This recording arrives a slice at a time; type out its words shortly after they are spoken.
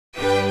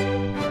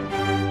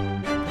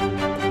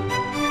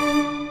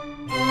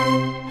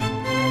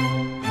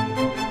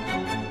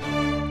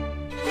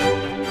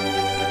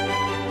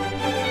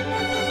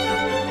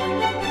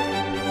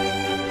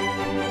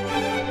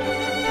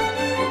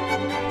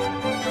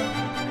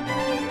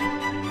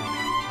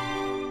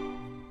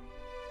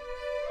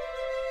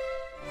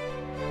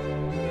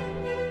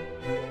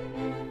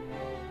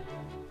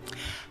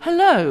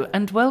Hello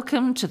and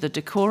welcome to the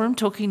Dacorum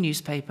Talking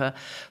Newspaper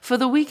for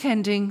the week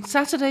ending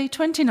Saturday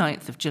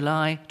 29th of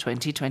July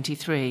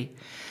 2023.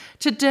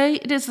 Today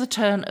it is the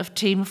turn of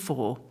Team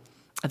 4.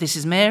 This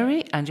is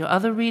Mary and your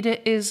other reader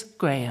is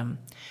Graham.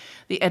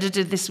 The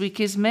editor this week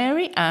is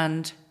Mary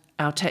and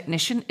our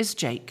technician is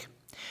Jake.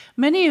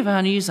 Many of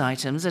our news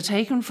items are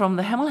taken from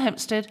the Hemel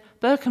Hempstead,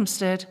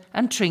 Berkhamsted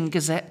and Tring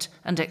Gazette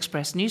and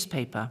Express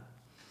newspaper.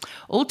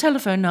 All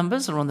telephone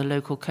numbers are on the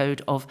local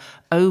code of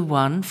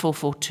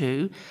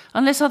 01442,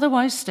 unless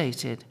otherwise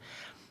stated.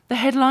 The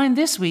headline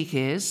this week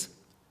is,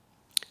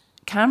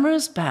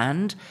 Cameras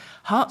banned,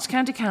 Herts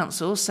County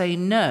Council say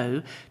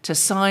no to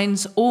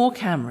signs or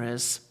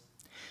cameras.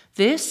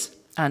 This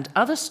and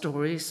other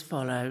stories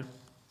follow.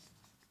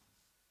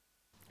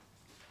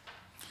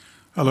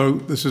 Hello,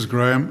 this is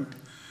Graham.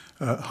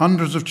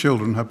 Hundreds of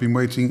children have been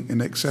waiting in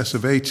excess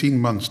of 18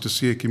 months to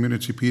see a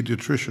community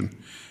paediatrician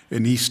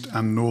in East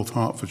and North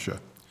Hertfordshire.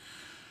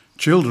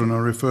 Children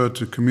are referred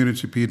to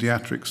community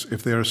paediatrics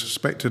if they are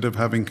suspected of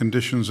having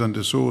conditions and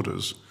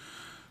disorders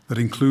that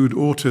include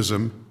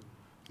autism,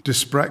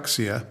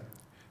 dyspraxia,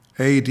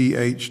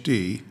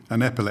 ADHD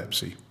and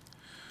epilepsy,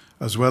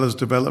 as well as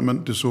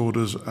development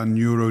disorders and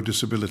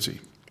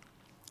neurodisability.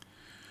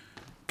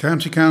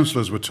 County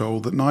councillors were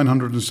told that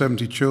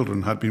 970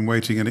 children had been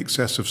waiting in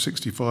excess of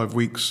 65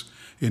 weeks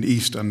in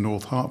East and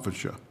North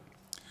Hertfordshire.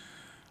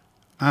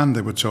 And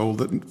they were told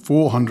that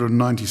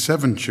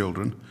 497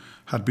 children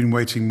had been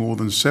waiting more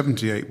than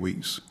 78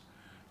 weeks,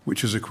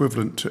 which is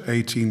equivalent to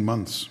 18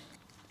 months.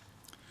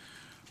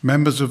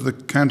 Members of the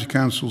County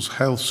Council's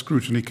Health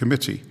Scrutiny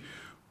Committee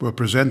were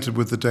presented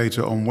with the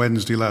data on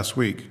Wednesday last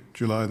week,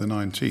 July the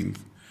 19th,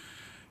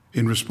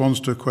 in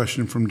response to a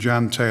question from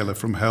Jan Taylor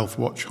from Health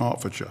Watch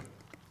Hertfordshire.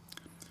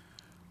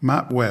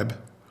 Matt Webb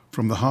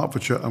from the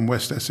Hertfordshire and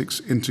West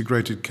Essex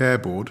Integrated Care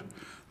Board,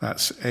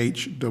 that's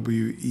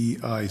HWEICB,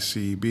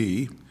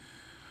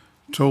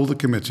 told the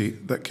committee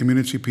that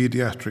community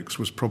paediatrics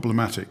was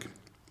problematic.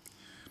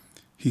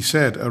 He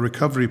said a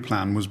recovery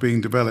plan was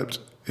being developed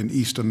in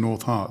East and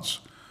North Herts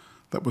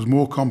that was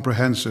more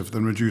comprehensive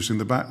than reducing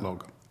the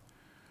backlog,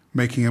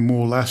 making a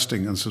more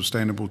lasting and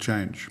sustainable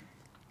change.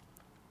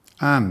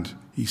 And,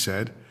 he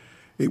said,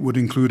 it would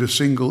include a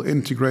single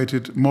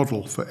integrated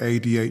model for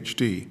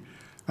ADHD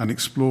and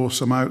explore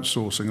some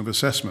outsourcing of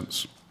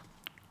assessments.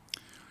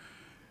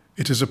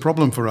 It is a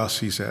problem for us,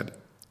 he said.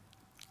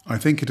 I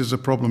think it is a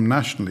problem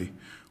nationally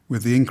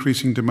with the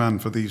increasing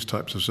demand for these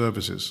types of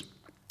services.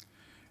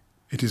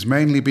 It is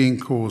mainly being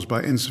caused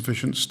by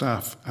insufficient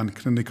staff and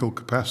clinical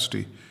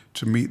capacity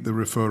to meet the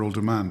referral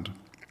demand.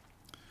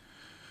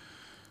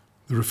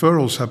 The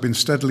referrals have been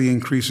steadily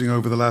increasing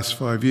over the last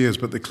 5 years,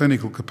 but the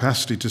clinical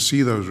capacity to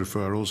see those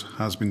referrals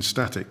has been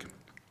static.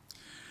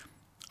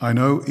 I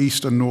know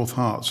East and North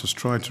Herts has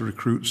tried to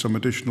recruit some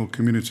additional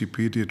community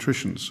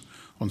paediatricians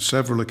on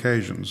several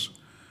occasions,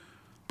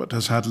 but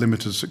has had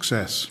limited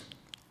success,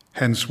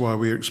 hence why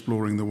we are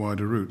exploring the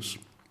wider routes.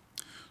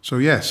 So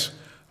yes,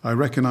 I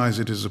recognise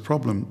it is a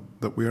problem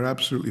that we are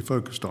absolutely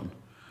focused on,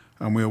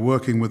 and we are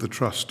working with the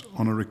Trust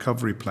on a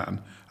recovery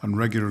plan and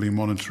regularly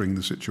monitoring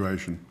the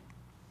situation.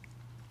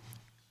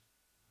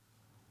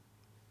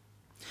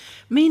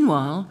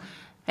 Meanwhile,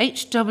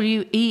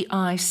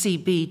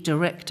 HWEICB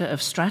Director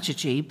of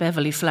Strategy,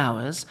 Beverly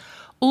Flowers,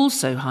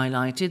 also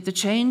highlighted the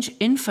change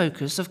in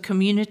focus of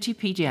community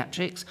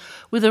paediatrics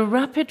with a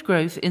rapid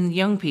growth in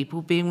young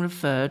people being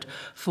referred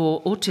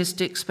for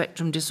autistic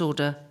spectrum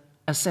disorder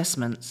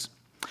assessments.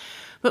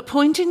 But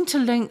pointing to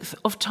length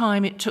of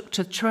time it took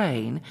to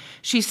train,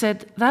 she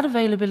said that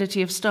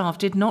availability of staff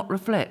did not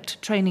reflect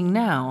training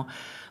now,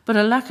 but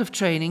a lack of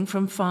training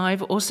from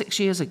 5 or 6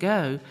 years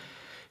ago.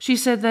 She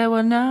said they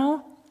were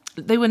now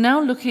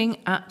looking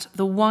at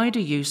the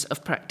wider use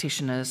of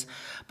practitioners,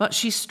 but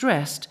she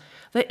stressed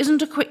there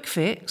isn't a quick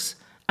fix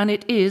and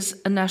it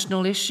is a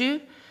national issue.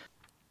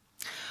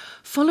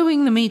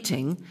 Following the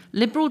meeting,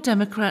 Liberal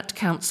Democrat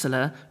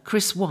councillor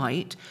Chris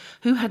White,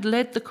 who had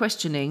led the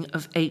questioning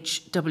of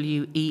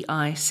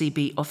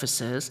HWEICB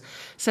officers,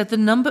 said the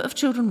number of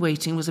children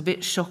waiting was a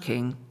bit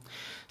shocking.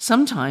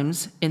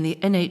 Sometimes in the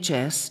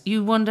NHS,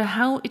 you wonder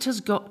how it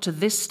has got to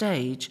this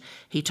stage,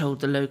 he told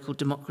the local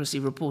Democracy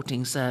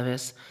Reporting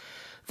Service.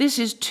 This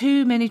is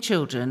too many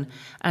children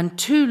and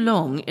too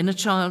long in a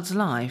child's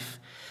life.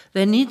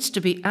 There needs to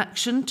be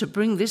action to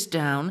bring this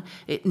down.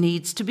 It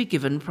needs to be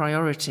given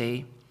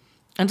priority.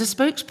 And a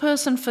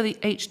spokesperson for the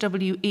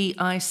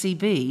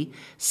HWEICB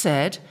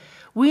said,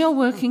 we are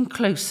working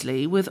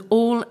closely with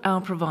all our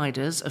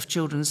providers of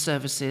children's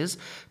services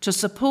to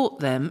support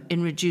them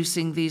in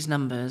reducing these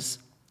numbers.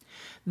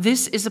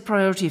 This is a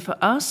priority for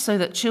us so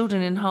that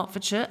children in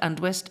Hertfordshire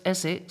and West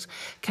Essex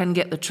can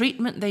get the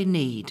treatment they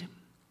need.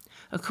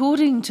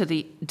 According to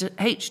the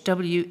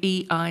HWEICB,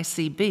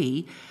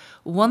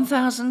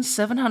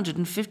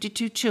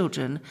 1,752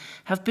 children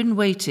have been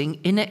waiting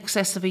in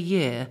excess of a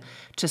year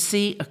to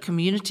see a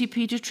community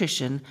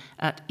paediatrician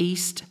at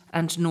East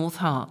and North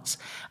Herts,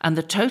 and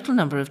the total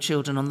number of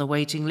children on the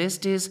waiting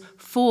list is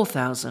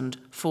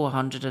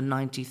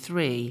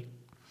 4,493.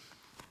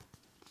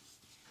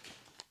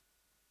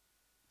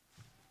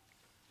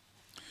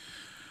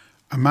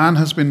 A man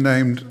has been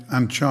named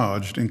and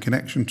charged in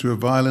connection to a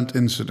violent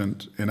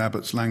incident in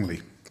Abbots Langley.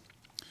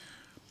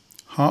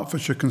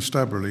 Hertfordshire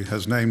Constabulary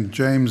has named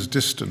James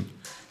Diston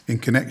in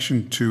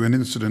connection to an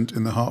incident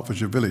in the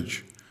Hertfordshire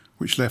village,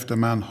 which left a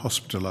man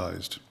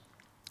hospitalised.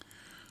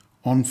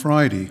 On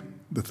Friday,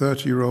 the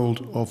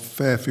 30-year-old of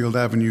Fairfield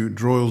Avenue,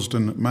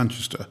 Droylsden,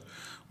 Manchester,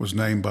 was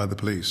named by the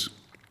police.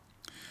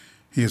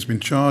 He has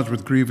been charged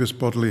with grievous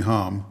bodily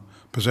harm,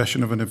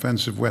 possession of an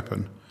offensive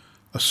weapon,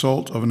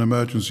 assault of an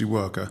emergency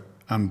worker,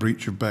 and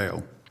breach of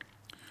bail.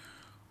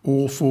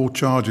 All 4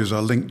 charges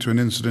are linked to an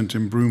incident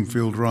in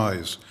Broomfield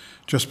Rise,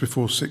 just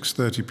before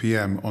 6:30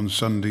 p.m. on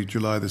Sunday,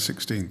 July the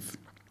 16th.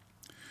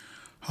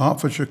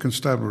 Hertfordshire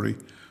Constabulary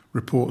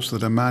reports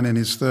that a man in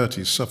his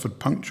 30s suffered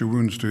puncture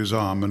wounds to his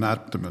arm and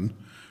abdomen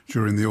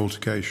during the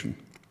altercation.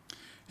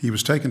 He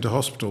was taken to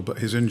hospital, but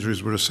his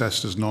injuries were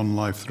assessed as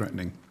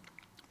non-life-threatening.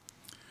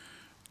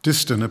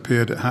 Diston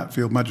appeared at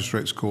Hatfield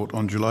Magistrates Court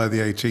on July the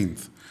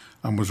 18th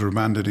and was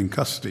remanded in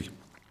custody.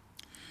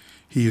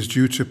 He is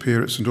due to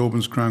appear at St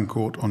Albans Crown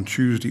Court on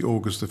Tuesday,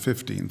 August the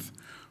 15th,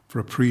 for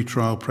a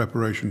pre-trial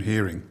preparation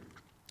hearing.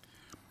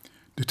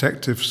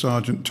 Detective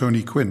Sergeant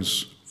Tony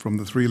Quince from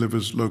the Three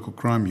Rivers Local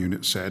Crime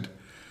Unit said,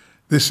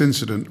 "This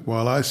incident,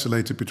 while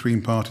isolated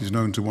between parties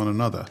known to one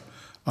another,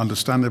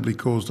 understandably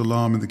caused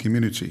alarm in the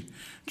community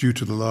due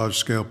to the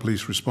large-scale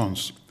police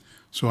response,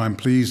 so I'm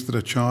pleased that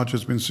a charge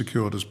has been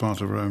secured as part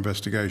of our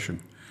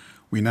investigation.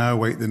 We now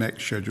await the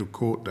next scheduled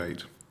court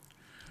date."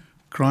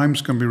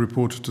 Crimes can be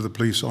reported to the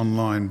police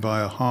online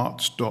via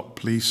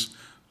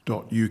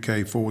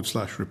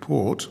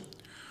hearts.police.uk/report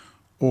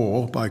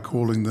or by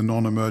calling the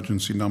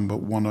non-emergency number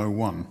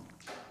 101.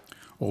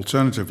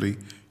 Alternatively,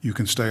 you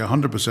can stay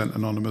 100%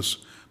 anonymous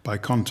by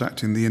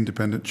contacting the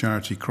independent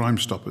charity Crime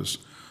Stoppers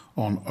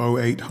on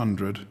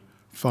 0800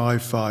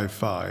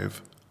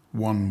 555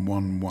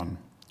 111.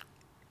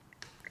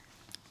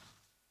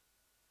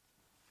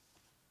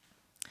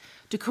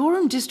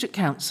 Dacorum District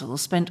Council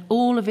spent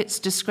all of its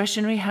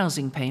discretionary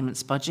housing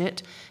payments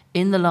budget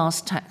in the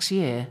last tax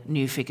year,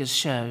 new figures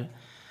show.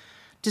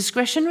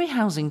 Discretionary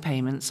housing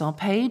payments are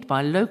paid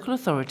by local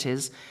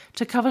authorities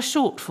to cover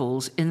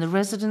shortfalls in the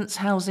Residents'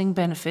 Housing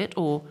Benefit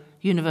or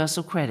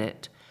Universal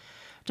Credit.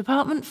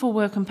 Department for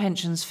Work and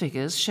Pensions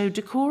figures show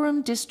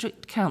Dacorum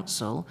District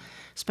Council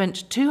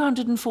spent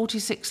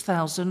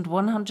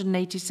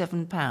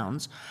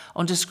 £246,187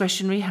 on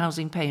discretionary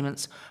housing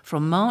payments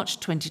from March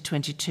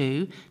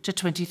 2022 to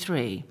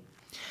 23.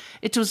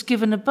 It was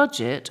given a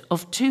budget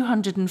of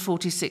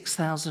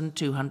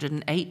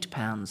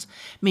 £246,208,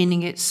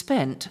 meaning it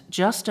spent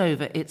just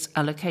over its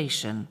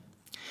allocation.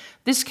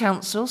 This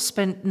council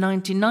spent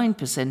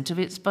 99% of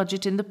its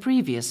budget in the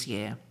previous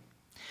year.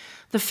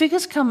 The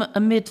figures come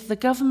amid the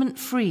government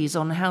freeze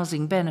on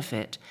housing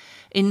benefit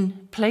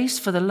in place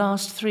for the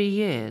last 3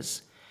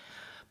 years.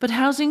 But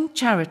Housing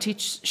Charity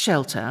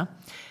Shelter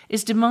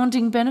is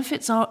demanding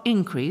benefits are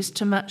increased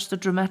to match the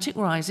dramatic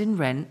rise in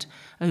rent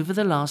over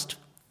the last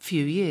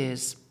few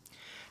years.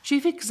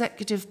 Chief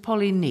Executive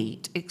Polly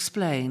Neate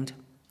explained,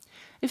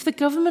 "If the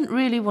government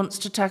really wants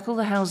to tackle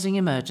the housing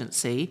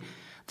emergency,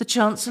 the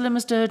Chancellor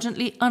must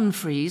urgently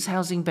unfreeze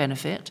housing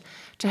benefit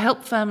to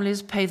help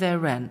families pay their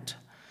rent.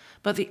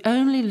 But the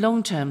only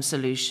long-term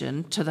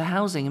solution to the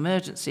housing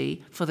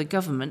emergency for the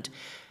government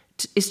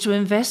is to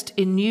invest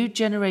in new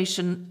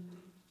generation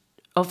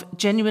of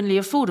genuinely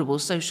affordable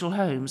social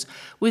homes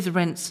with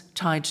rents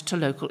tied to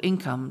local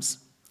incomes."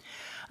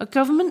 A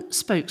government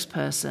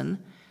spokesperson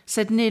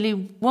said nearly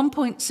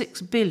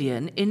 £1.6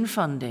 billion in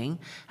funding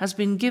has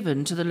been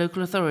given to the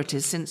local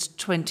authorities since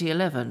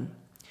 2011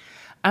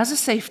 as a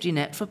safety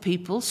net for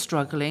people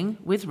struggling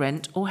with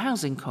rent or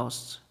housing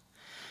costs.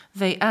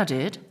 They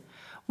added,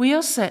 "We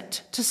are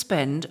set to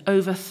spend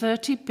over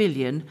 £30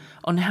 billion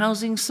on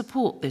housing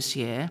support this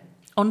year,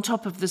 on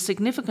top of the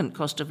significant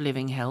cost of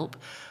living help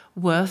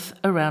worth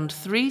around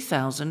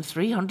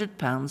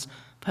 £3,300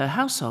 per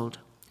household.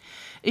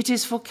 It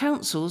is for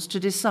councils to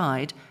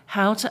decide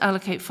how to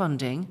allocate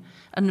funding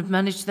and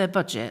manage their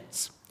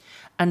budgets,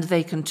 and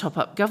they can top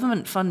up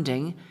government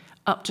funding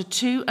up to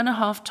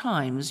 2.5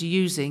 times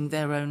using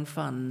their own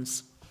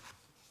funds."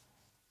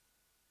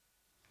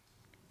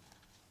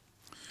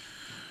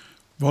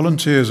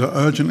 Volunteers are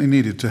urgently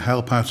needed to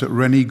help out at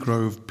Rennie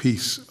Grove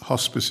Peace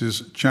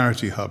Hospice's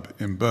charity hub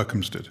in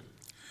Berkhamsted.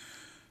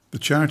 The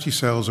charity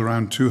sells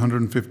around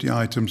 250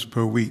 items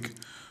per week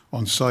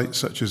on sites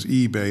such as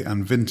eBay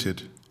and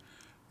Vinted,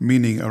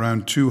 meaning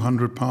around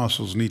 200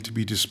 parcels need to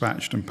be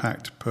dispatched and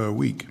packed per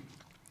week.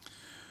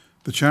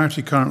 The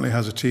charity currently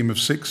has a team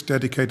of 6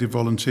 dedicated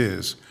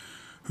volunteers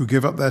who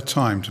give up their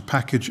time to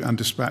package and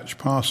dispatch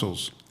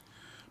parcels.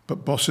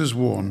 But bosses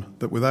warn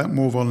that without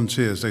more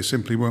volunteers, they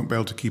simply won't be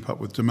able to keep up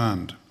with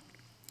demand.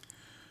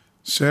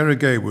 Sarah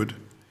Gaywood,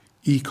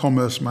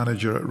 e-commerce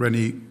manager at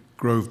Rennie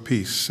Grove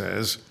Peace,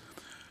 says,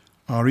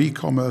 "Our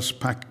e-commerce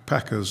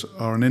packers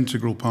are an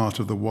integral part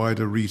of the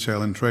wider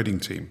retail and trading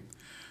team.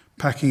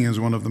 Packing is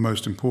one of the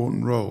most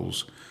important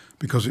roles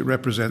because it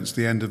represents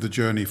the end of the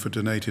journey for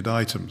donated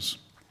items.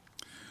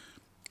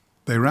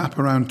 They wrap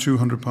around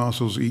 200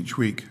 parcels each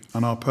week,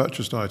 and our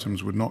purchased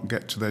items would not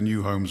get to their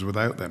new homes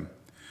without them.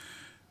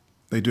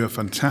 They do a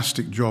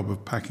fantastic job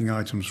of packing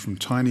items from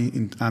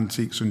tiny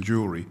antiques and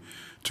jewellery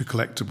to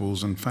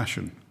collectibles and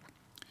fashion.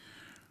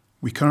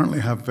 We currently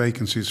have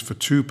vacancies for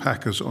 2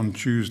 packers on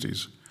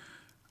Tuesdays,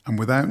 and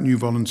without new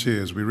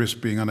volunteers, we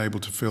risk being unable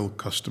to fill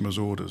customers'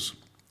 orders.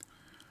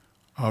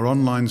 Our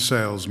online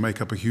sales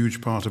make up a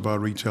huge part of our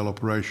retail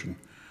operation,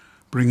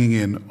 bringing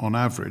in, on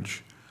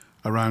average,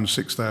 around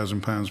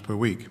 £6,000 per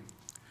week.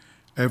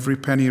 Every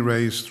penny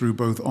raised through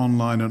both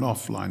online and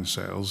offline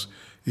sales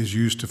is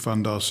used to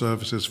fund our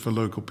services for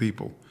local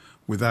people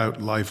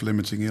without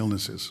life-limiting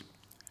illnesses.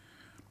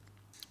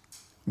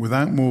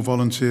 Without more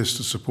volunteers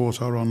to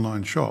support our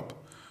online shop,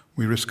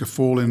 we risk a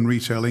fall in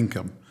retail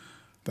income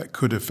that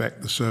could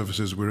affect the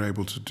services we're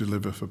able to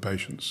deliver for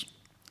patients.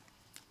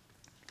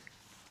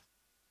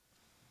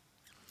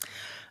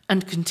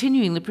 And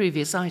continuing the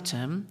previous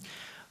item,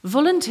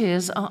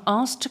 volunteers are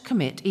asked to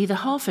commit either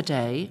half a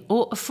day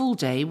or a full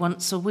day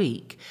once a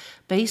week,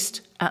 based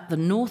at the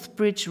North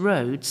Bridge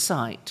Road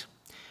site.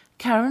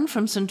 Karen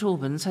from St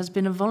Albans has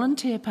been a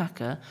volunteer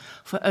packer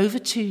for over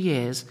 2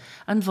 years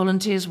and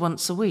volunteers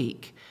once a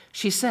week.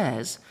 She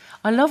says,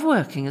 "I love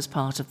working as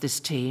part of this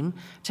team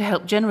to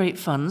help generate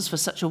funds for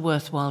such a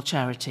worthwhile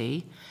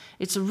charity.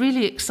 It's a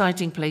really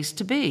exciting place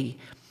to be.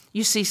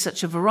 You see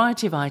such a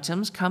variety of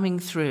items coming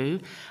through,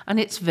 and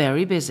it's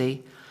very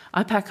busy.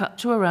 I pack up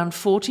to around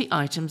 40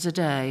 items a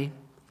day.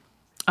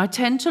 I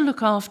tend to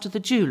look after the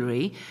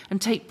jewellery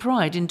and take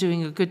pride in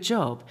doing a good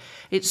job.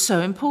 It's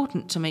so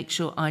important to make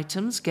sure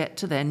items get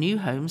to their new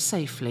homes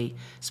safely,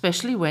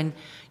 especially when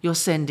you're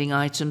sending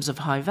items of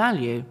high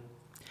value.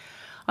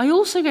 I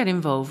also get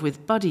involved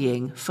with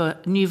buddying for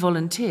new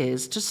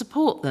volunteers to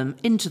support them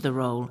into the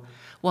role,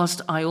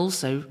 which I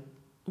also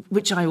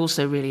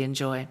really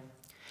enjoy."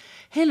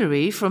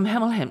 Hilary from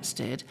Hemel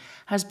Hempstead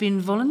has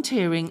been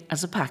volunteering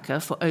as a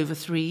packer for over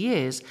 3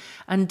 years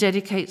and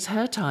dedicates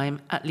her time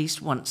at least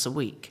once a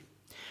week.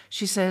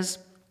 She says,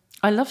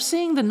 "I love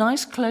seeing the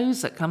nice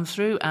clothes that come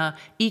through our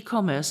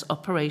e-commerce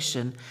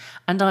operation,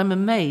 and I'm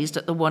amazed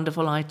at the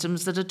wonderful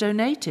items that are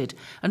donated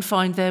and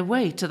find their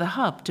way to the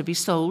hub to be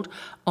sold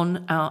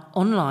on our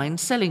online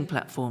selling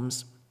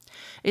platforms.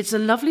 It's a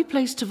lovely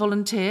place to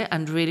volunteer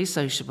and really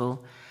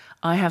sociable.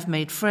 I have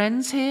made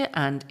friends here,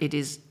 and it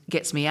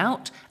gets me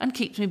out and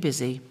keeps me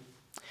busy.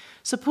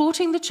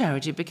 Supporting the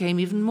charity became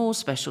even more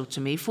special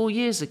to me 4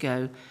 years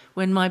ago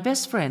when my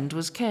best friend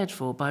was cared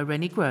for by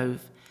Rennie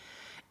Grove.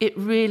 It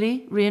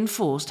really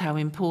reinforced how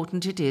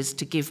important it is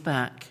to give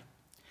back.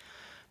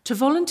 To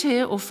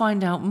volunteer or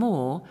find out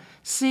more,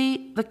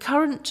 see the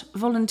current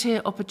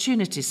volunteer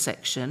opportunities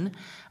section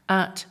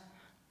at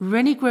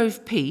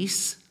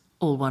renniegrovepeace,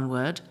 all one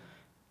word,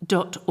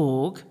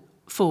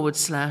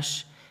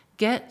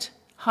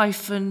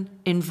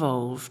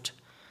 .org/get-involved,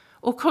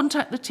 or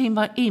contact the team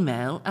by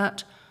email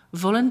at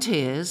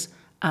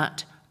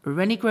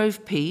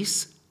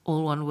volunteers@renniegrovepeace,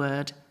 all one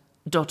word,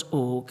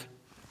 .org.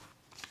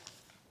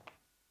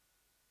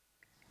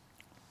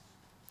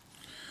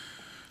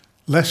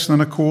 Less than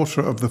a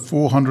quarter of the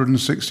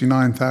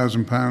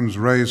 £469,000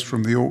 raised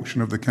from the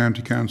auction of the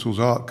County Council's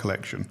art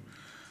collection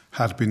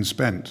had been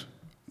spent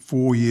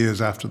 4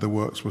 years after the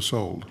works were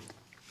sold.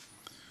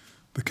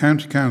 The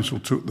County Council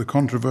took the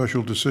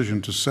controversial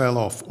decision to sell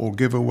off or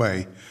give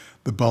away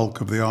the bulk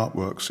of the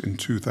artworks in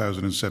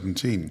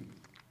 2017.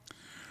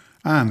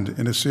 And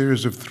in a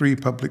series of 3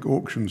 public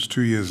auctions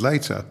 2 years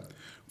later,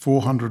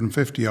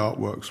 450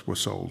 artworks were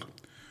sold,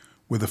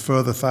 with a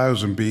further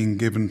 1,000 being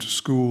given to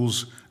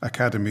schools,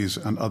 academies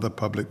and other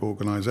public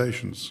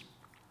organisations.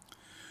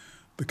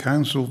 The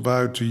Council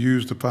vowed to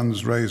use the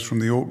funds raised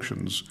from the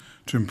auctions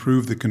to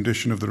improve the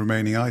condition of the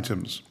remaining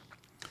items,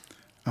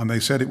 and they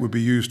said it would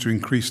be used to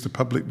increase the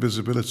public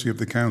visibility of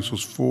the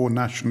Council's 4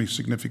 nationally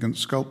significant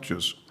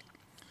sculptures.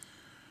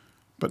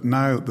 But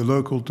now the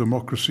Local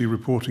Democracy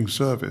Reporting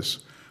Service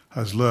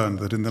has learned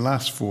that in the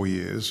last 4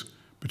 years,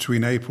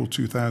 between April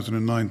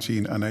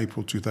 2019 and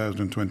April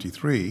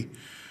 2023,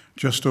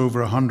 just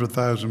over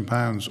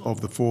 £100,000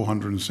 of the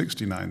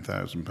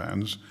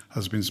 £469,000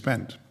 has been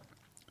spent.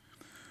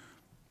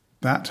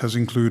 That has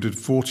included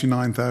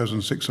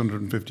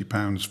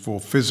 £49,650 for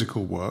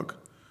physical work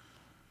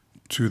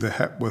to the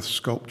Hepworth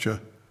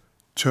sculpture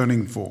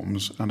turning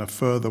forms and a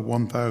further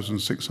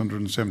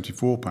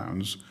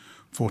 £1,674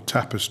 for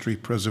tapestry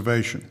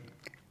preservation.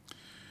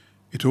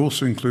 It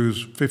also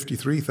includes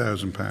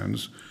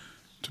 £53,000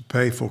 to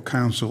pay for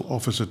council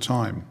officer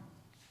time.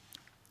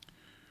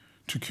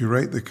 To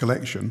curate the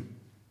collection,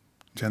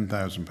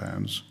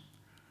 £10,000,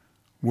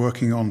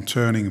 working on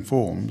turning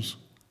forms,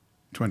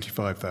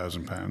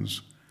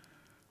 £25,000,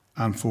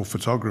 and for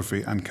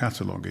photography and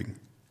cataloguing,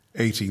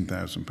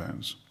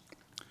 £18,000.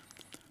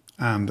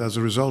 And as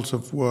a result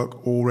of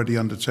work already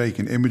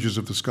undertaken, images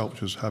of the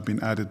sculptures have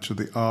been added to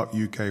the Art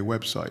UK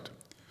website,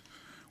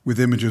 with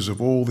images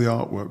of all the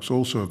artworks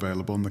also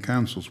available on the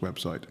Council's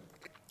website.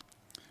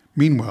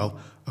 Meanwhile,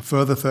 a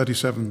further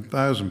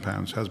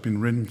 £37,000 has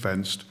been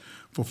ring-fenced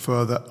for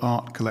further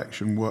art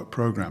collection work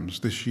programmes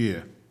this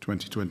year,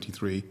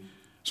 2022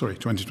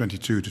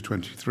 to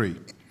 23.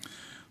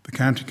 The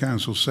County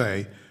Council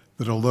say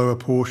that although a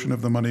portion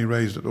of the money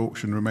raised at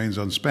auction remains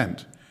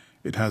unspent,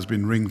 it has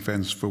been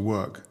ring-fenced for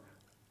work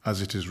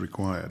as it is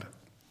required.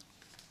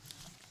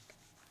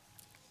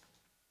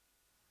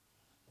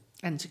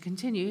 And to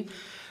continue,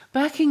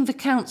 backing the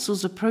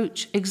Council's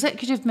approach,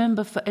 Executive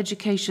Member for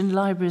Education,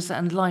 Libraries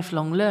and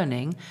Lifelong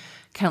Learning,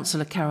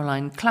 Councillor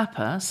Caroline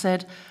Clapper,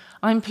 said,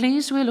 "I'm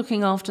pleased we're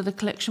looking after the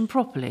collection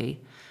properly.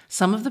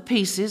 Some of the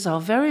pieces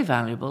are very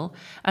valuable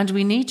and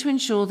we need to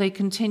ensure they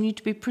continue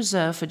to be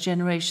preserved for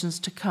generations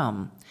to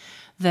come.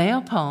 They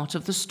are part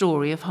of the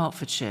story of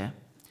Hertfordshire."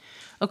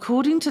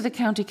 According to the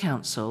County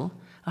Council,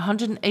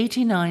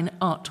 189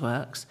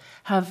 artworks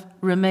have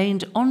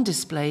remained on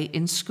display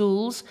in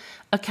schools,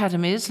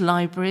 academies,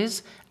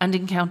 libraries and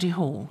in County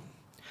Hall.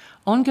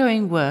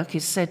 Ongoing work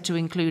is said to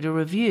include a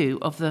review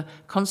of the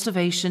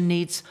conservation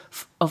needs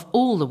of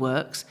all the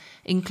works,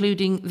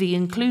 including the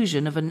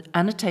inclusion of an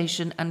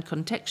annotation and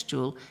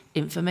contextual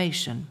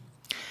information.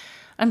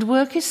 And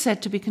work is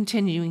said to be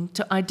continuing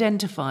to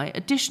identify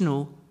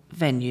additional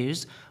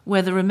venues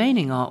where the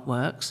remaining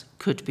artworks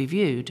could be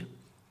viewed.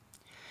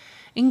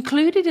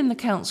 Included in the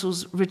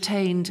Council's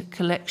retained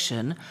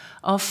collection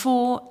are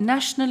 4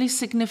 nationally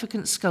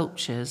significant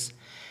sculptures: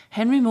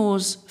 Henry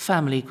Moore's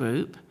Family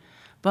Group,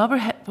 Barbara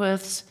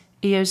Hepworth's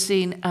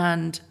Eocene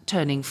and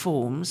Turning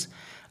Forms,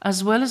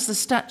 as well as the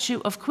statue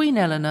of Queen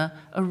Eleanor,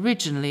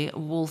 originally at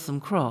Waltham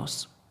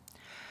Cross.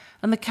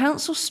 And the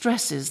Council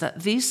stresses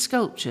that these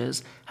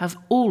sculptures have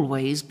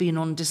always been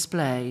on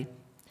display.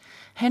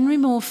 Henry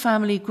Moore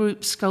Family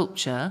Group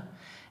sculpture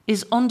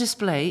is on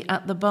display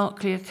at the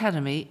Berkeley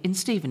Academy in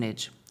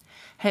Stevenage.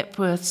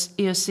 Hepworth's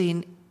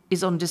Eocene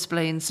is on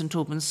display in St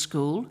Albans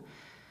School,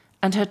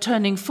 and her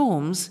Turning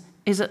Forms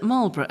is at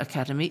Marlborough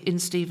Academy in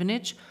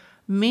Stevenage.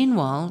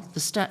 Meanwhile, the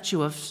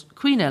statue of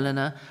Queen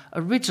Eleanor,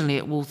 originally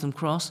at Waltham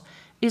Cross,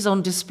 is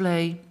on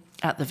display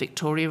at the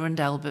Victoria and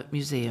Albert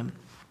Museum.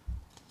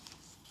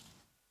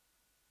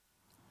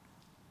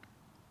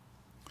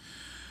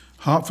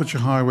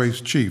 Hertfordshire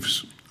Highways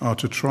chiefs are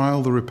to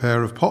trial the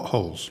repair of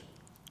potholes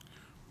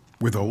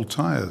with old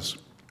tyres.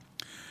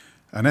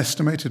 An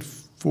estimated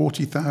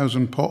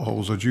 40,000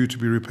 potholes are due to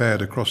be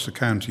repaired across the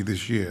county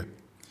this year.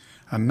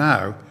 And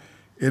now,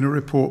 in a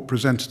report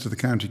presented to the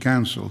County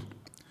Council,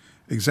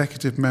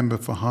 Executive Member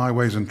for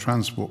Highways and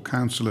Transport,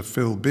 Councillor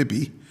Phil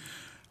Bibby,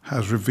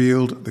 has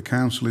revealed the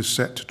Council is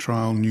set to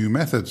trial new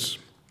methods.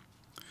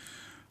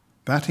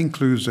 That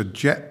includes a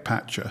jet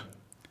patcher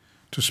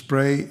to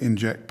spray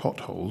inject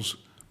potholes,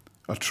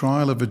 a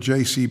trial of a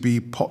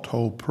JCB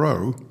Pothole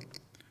Pro,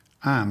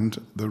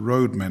 and the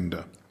road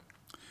mender.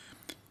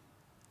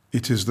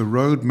 It is the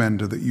road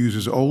mender that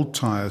uses old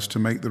tyres to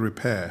make the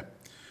repair,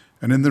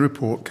 and in the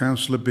report,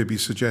 Councillor Bibby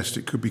suggests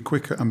it could be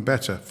quicker and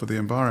better for the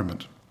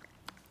environment.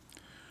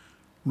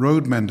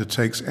 Road mender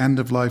takes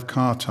end-of-life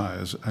car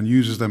tyres and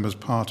uses them as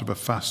part of a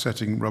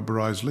fast-setting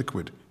rubberised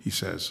liquid, he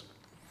says.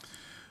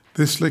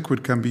 This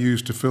liquid can be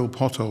used to fill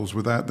potholes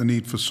without the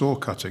need for saw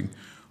cutting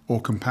or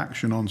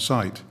compaction on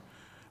site,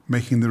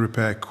 making the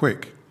repair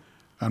quick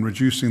and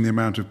reducing the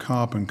amount of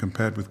carbon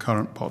compared with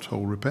current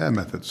pothole repair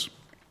methods.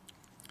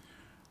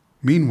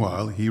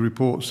 Meanwhile, he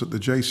reports that the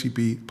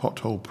JCB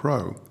Pothole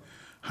Pro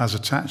has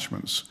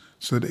attachments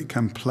so that it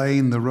can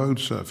plane the road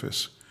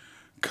surface,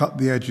 cut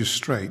the edges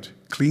straight,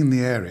 clean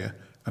the area,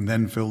 and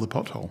then fill the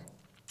pothole.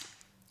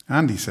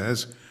 And he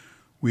says,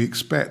 we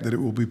expect that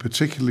it will be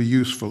particularly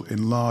useful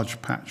in large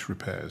patch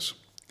repairs.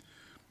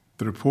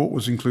 The report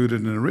was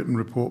included in a written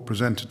report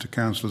presented to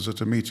councillors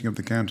at a meeting of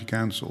the County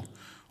Council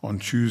on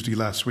Tuesday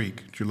last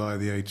week, July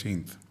the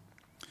 18th.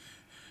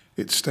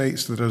 It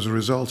states that as a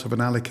result of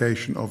an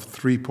allocation of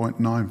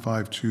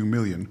 £3.952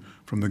 million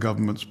from the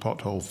government's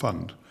pothole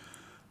fund,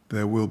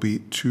 there will be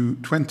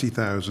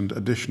 20,000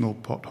 additional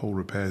pothole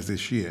repairs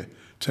this year,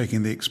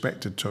 taking the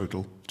expected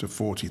total to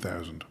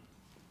 40,000.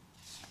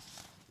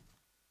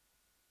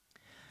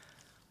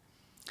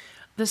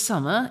 The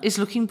summer is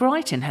looking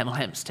bright in Hemel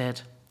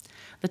Hempstead.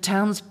 The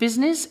town's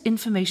Business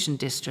Information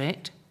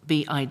District,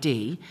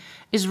 BID,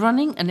 is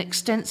running an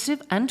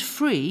extensive and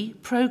free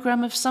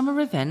programme of summer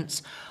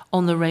events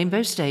on the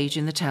Rainbow Stage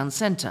in the town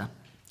centre.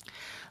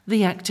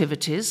 The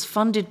activities,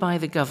 funded by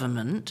the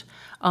government,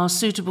 are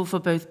suitable for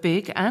both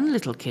big and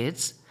little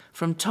kids,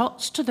 from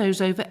tots to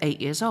those over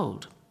 8 years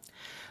old.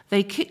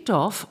 They kicked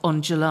off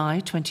on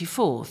July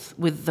 24th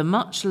with the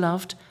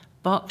much-loved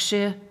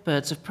Berkshire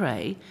Birds of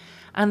Prey,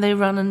 and they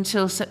run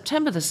until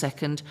September the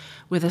 2nd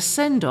with a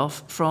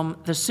send-off from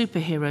the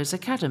Superheroes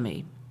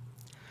Academy.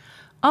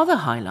 Other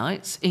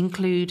highlights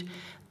include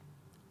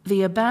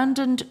the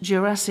abandoned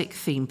Jurassic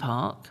theme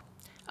park,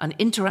 an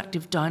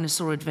interactive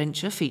dinosaur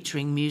adventure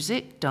featuring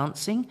music,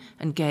 dancing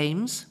and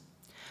games.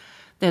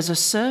 There's a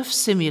surf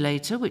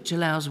simulator which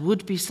allows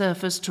would-be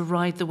surfers to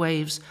ride the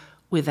waves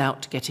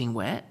without getting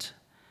wet.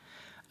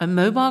 A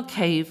mobile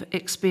cave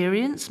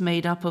experience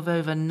made up of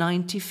over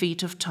 90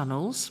 feet of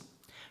tunnels,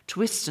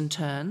 twists and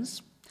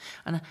turns,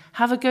 and a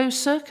have-a-go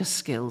circus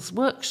skills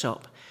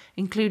workshop,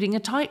 including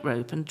a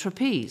tightrope and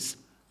trapeze.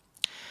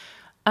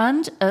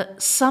 And a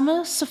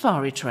summer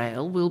safari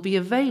trail will be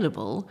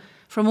available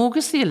from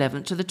August the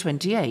 11th to the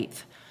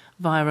 28th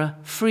via a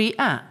free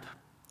app.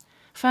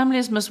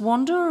 Families must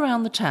wander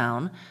around the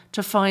town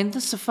to find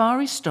the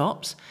safari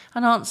stops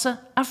and answer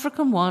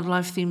African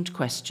wildlife-themed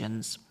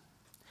questions.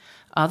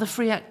 Other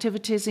free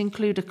activities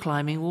include a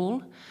climbing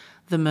wall,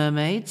 the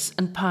Mermaids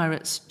and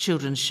Pirates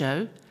children's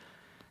show,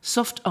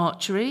 soft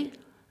archery,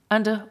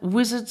 and a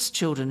Wizards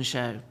children's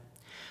show.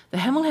 The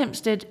Hemel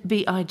Hempstead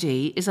BID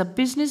is a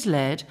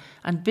business-led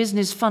and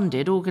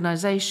business-funded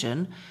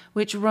organisation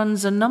which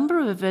runs a number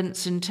of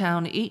events in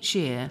town each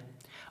year,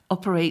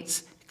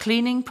 operates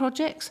cleaning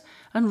projects,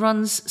 and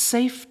runs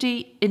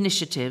safety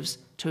initiatives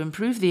to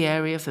improve the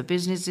area for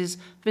businesses,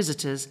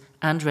 visitors,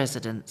 and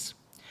residents.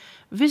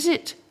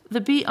 Visit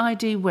the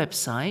BID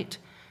website,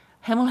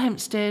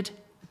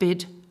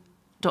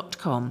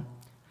 hemelhempsteadbid.com,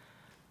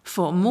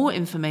 for more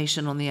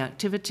information on the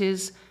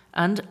activities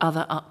and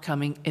other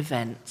upcoming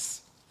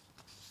events.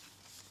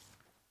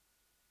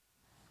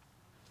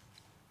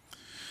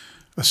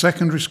 A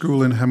secondary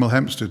school in Hemel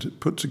Hempstead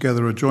put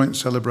together a joint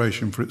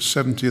celebration for its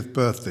 70th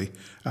birthday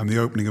and the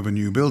opening of a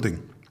new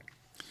building.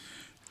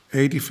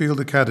 Adeyfield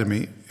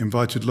Academy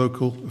invited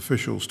local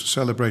officials to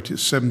celebrate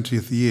its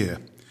 70th year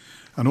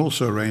and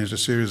also arranged a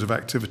series of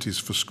activities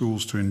for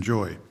schools to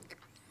enjoy.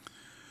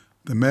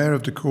 The Mayor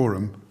of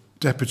Dacorum,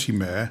 Deputy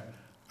Mayor,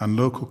 and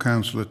local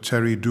councillor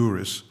Terry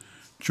Douris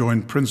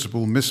joined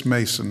Principal Miss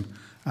Mason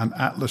and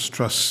Atlas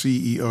Trust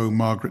CEO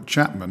Margaret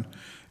Chapman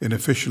in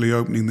officially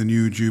opening the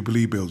new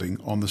Jubilee building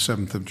on the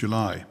 7th of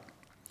July.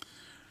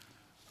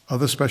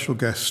 Other special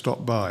guests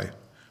stopped by,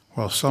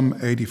 while some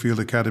Adeyfield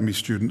Academy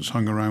students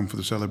hung around for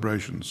the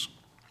celebrations.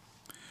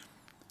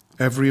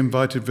 Every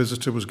invited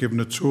visitor was given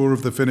a tour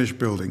of the finished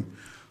building,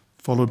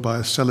 followed by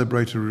a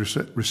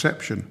celebratory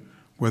reception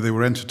where they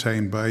were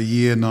entertained by a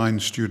Year 9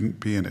 student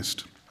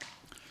pianist.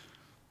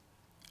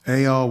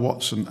 A.R.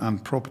 Watson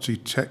and Property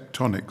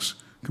Tectonics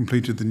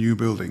completed the new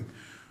building,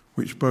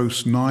 which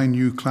boasts 9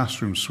 new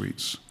classroom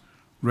suites,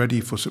 ready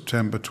for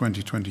September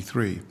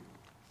 2023.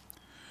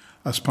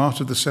 As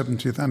part of the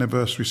 70th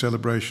anniversary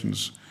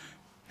celebrations,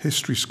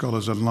 history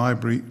scholars and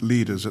library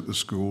leaders at the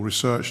school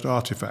researched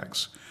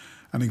artefacts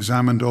and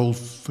examined old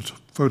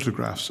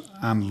photographs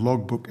and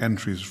logbook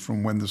entries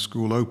from when the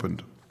school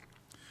opened.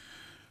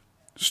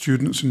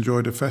 Students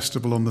enjoyed a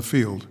festival on the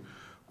field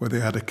where they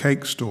had a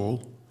cake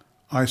stall,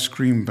 ice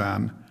cream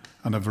van,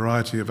 and a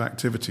variety of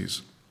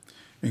activities,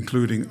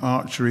 including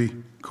archery,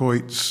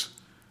 quoits,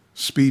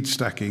 speed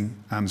stacking,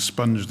 and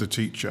Sponge the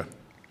Teacher.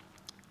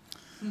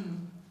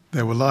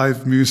 There were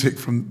live music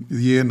from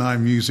the Year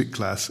 9 music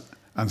class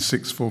and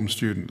sixth form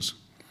students.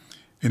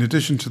 In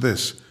addition to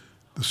this,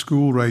 the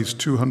school raised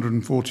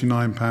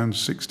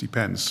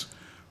 £249.60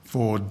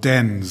 for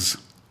DENS,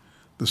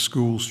 the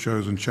school's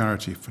chosen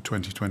charity for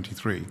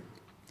 2023.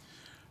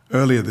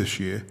 Earlier this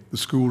year, the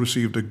school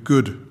received a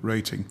good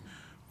rating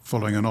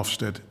following an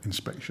Ofsted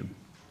inspection.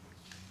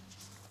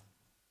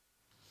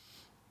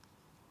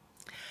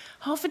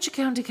 Hertfordshire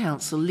County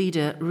Council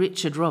leader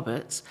Richard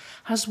Roberts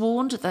has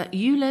warned that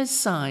ULEZ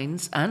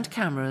signs and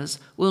cameras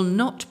will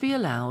not be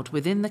allowed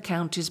within the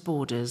county's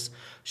borders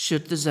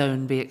should the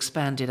zone be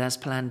expanded as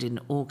planned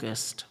in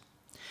August.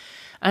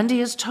 And he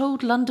has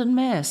told London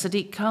Mayor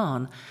Sadiq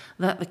Khan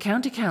that the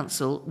County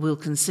Council will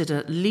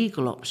consider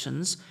legal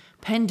options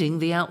pending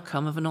the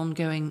outcome of an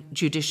ongoing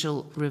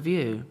judicial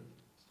review.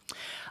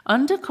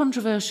 Under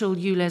controversial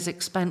ULEZ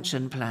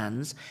expansion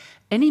plans,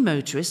 any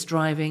motorist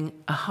driving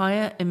a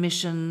higher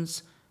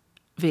emissions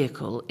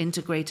vehicle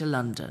into Greater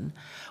London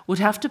would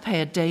have to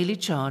pay a daily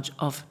charge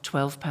of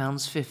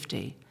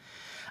 £12.50.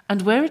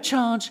 And where a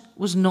charge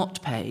was not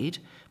paid,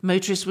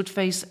 motorists would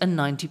face a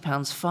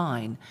 £90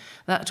 fine.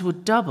 That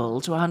would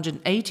double to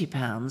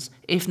 £180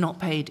 if not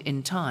paid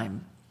in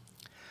time.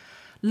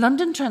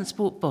 London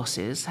transport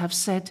bosses have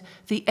said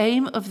the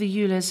aim of the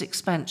ULEZ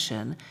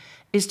expansion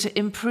is to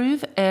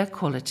improve air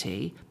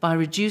quality by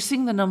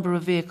reducing the number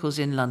of vehicles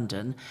in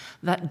London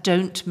that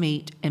don't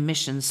meet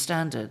emissions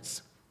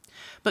standards.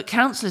 But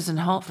councillors in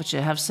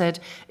Hertfordshire have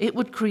said it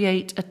would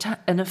create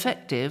an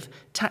effective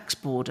tax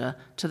border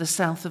to the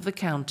south of the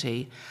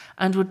county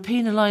and would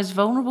penalise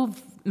vulnerable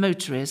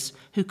motorists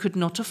who could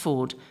not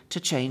afford to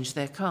change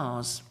their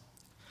cars.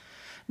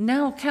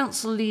 Now,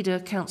 council leader,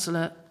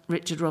 Councillor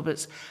Richard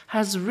Roberts,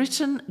 has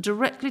written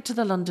directly to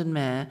the London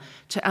Mayor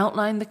to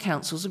outline the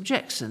council's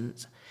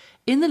objections.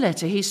 In the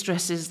letter, he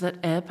stresses that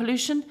air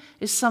pollution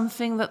is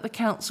something that the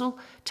council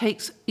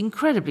takes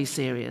incredibly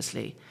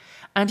seriously,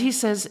 and he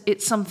says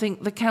it's something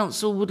the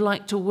council would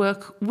like to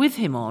work with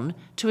him on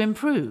to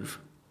improve.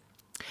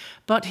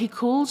 But he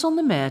calls on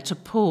the mayor to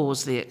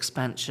pause the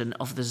expansion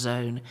of the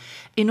zone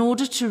in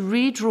order to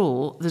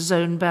redraw the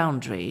zone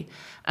boundary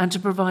and to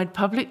provide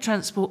public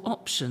transport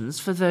options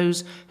for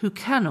those who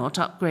cannot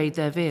upgrade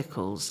their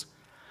vehicles.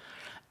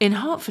 In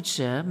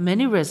Hertfordshire,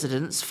 many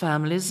residents,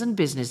 families and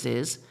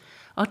businesses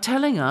are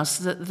telling us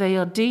that they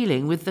are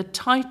dealing with the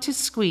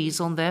tightest squeeze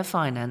on their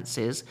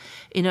finances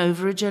in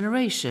over a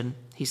generation,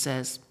 he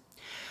says.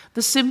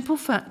 The simple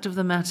fact of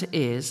the matter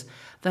is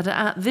that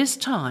at this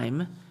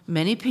time,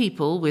 many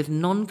people with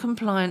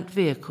non-compliant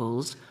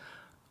vehicles,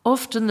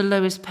 often the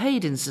lowest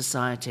paid in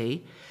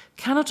society,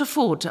 cannot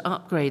afford to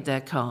upgrade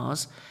their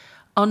cars,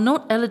 are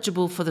not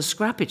eligible for the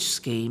scrappage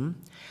scheme,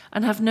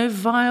 and have no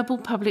viable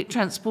public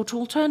transport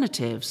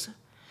alternatives.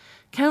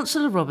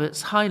 Councillor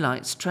Roberts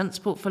highlights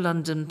Transport for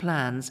London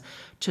plans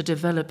to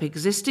develop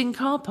existing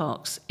car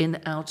parks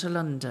in Outer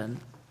London.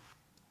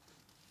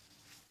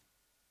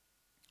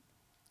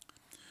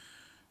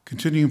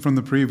 Continuing from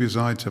the previous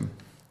item,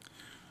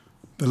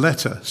 the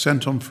letter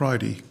sent on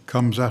Friday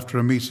comes after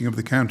a meeting of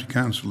the County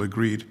Council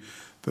agreed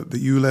that the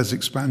ULEZ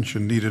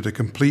expansion needed a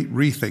complete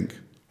rethink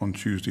on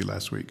Tuesday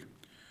last week.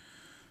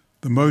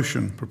 The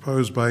motion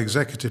proposed by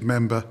Executive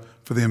Member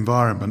for the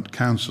Environment,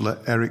 Councillor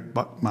Eric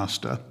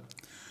Buckmaster,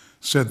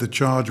 said the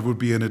charge would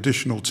be an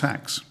additional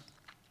tax.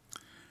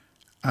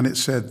 And it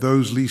said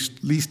those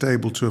least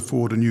able to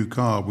afford a new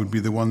car would be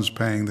the ones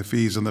paying the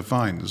fees and the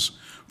fines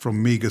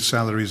from meagre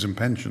salaries and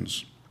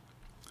pensions.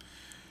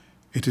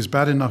 It is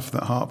bad enough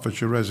that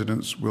Hertfordshire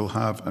residents will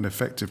have an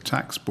effective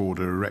tax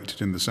border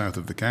erected in the south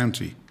of the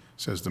county,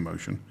 says the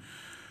motion,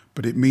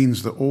 but it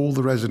means that all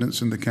the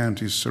residents in the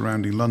counties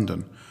surrounding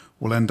London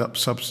will end up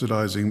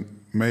subsidising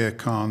Mayor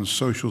Khan's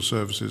social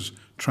services,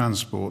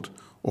 transport,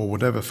 or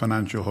whatever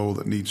financial hole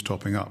that needs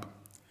topping up.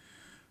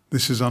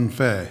 This is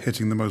unfair,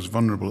 hitting the most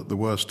vulnerable at the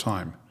worst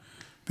time.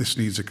 This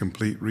needs a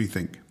complete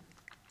rethink.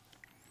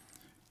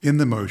 In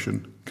the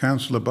motion,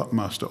 Councillor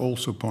Buckmaster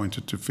also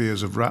pointed to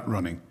fears of rat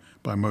running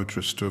by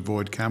motorists to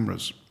avoid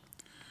cameras.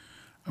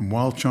 And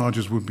while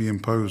charges would be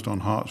imposed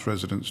on Herts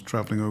residents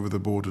travelling over the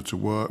border to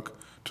work,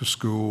 to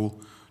school,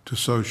 to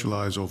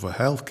socialise or for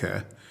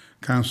healthcare,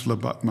 Councillor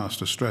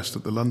Buckmaster stressed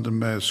that the London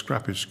Mayor's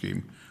scrappage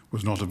scheme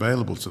was not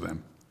available to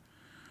them.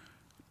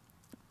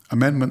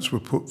 Amendments were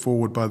put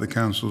forward by the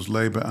Council's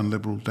Labour and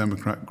Liberal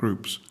Democrat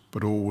groups,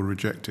 but all were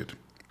rejected.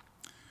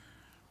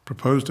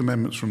 Proposed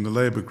amendments from the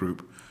Labour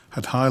group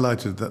had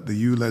highlighted that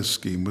the ULEZ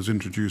scheme was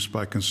introduced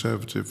by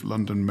Conservative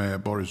London Mayor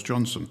Boris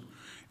Johnson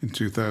in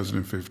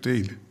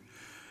 2015.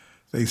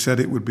 They said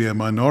it would be a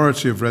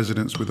minority of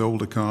residents with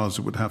older cars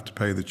that would have to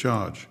pay the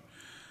charge,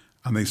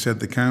 and they said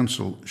the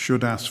Council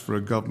should ask for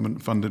a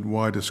government-funded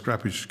wider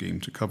scrappage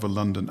scheme to cover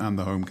London and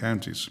the home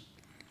counties.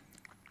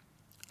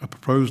 A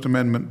proposed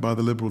amendment by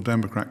the Liberal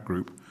Democrat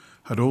group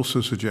had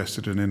also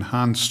suggested an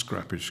enhanced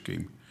scrappage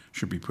scheme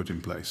should be put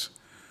in place.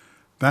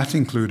 That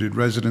included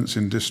residents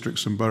in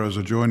districts and boroughs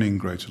adjoining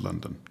Greater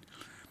London,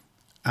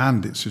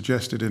 and it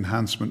suggested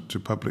enhancement to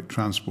public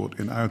transport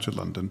in Outer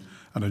London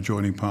and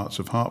adjoining parts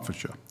of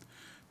Hertfordshire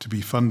to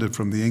be funded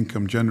from the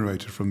income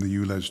generated from the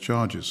ULEZ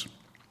charges.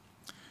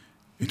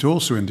 It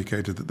also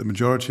indicated that the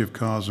majority of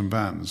cars and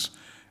vans,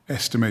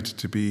 estimated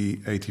to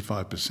be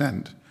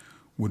 85%,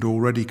 would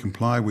already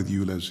comply with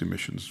ULEZ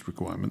emissions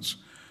requirements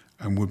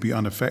and would be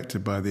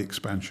unaffected by the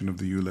expansion of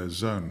the ULEZ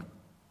zone.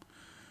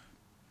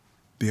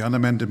 The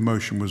unamended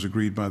motion was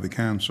agreed by the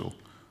Council,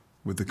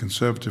 with the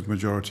Conservative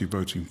majority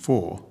voting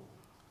for,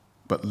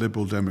 but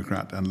Liberal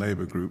Democrat and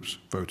Labour groups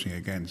voting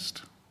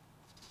against.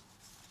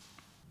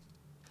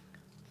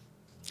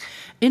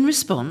 In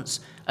response,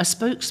 a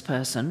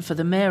spokesperson for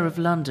the Mayor of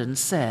London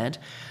said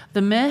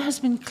the Mayor has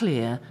been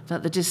clear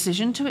that the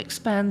decision to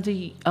expand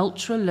the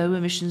ultra-low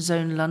emission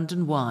zone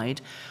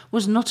London-wide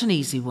was not an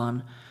easy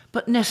one,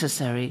 but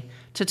necessary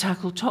to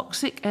tackle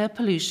toxic air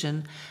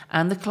pollution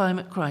and the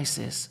climate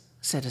crisis,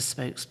 said a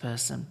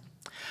spokesperson.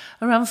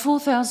 Around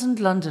 4,000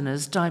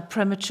 Londoners die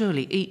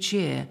prematurely each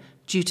year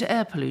due to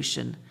air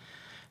pollution.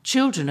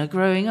 Children are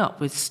growing up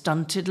with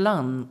stunted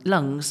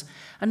lungs,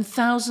 and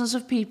thousands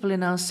of people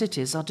in our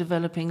cities are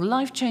developing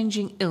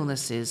life-changing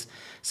illnesses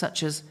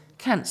such as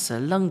cancer,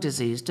 lung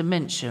disease,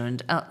 dementia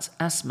and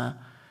asthma.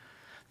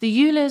 The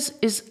ULEZ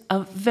is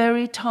a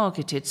very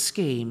targeted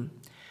scheme.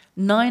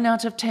 9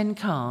 out of 10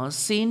 cars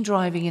seen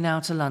driving in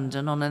Outer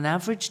London on an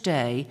average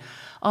day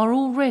are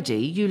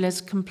already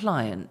ULEZ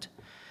compliant,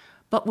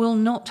 but will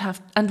not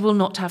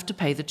have to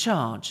pay the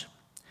charge.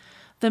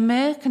 The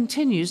Mayor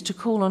continues to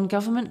call on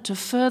government to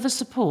further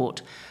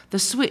support the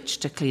switch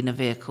to cleaner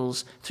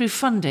vehicles through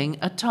funding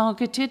a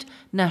targeted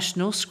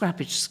national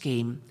scrappage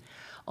scheme,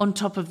 on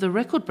top of the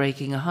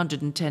record-breaking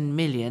 £110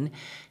 million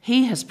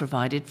he has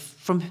provided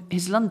from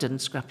his London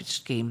scrappage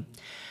scheme,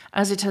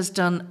 as it has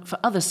done for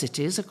other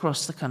cities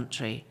across the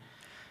country.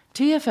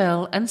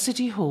 TfL and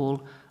City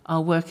Hall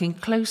are working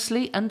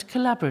closely and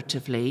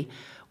collaboratively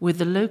with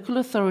the local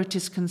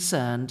authorities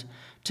concerned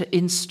to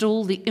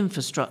install the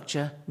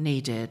infrastructure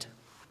needed.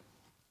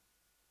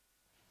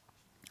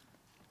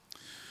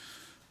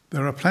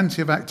 There are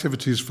plenty of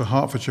activities for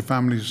Hertfordshire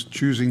families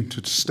choosing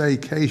to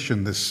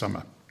staycation this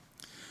summer.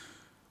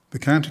 The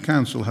County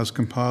Council has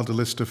compiled a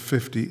list of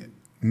 50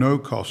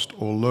 no-cost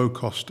or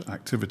low-cost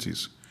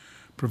activities,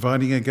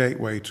 providing a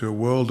gateway to a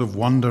world of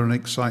wonder and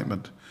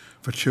excitement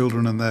for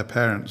children and their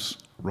parents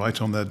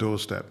right on their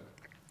doorstep.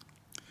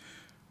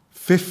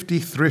 50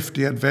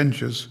 thrifty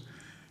adventures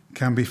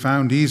can be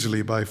found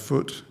easily by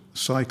foot,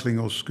 cycling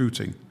or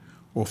scooting,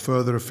 or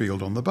further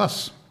afield on the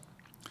bus.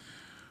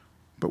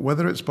 But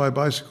whether it's by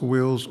bicycle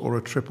wheels or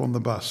a trip on the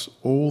bus,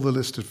 all the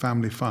listed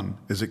family fun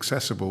is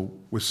accessible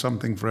with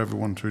something for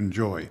everyone to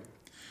enjoy.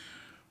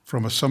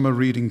 From a summer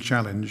reading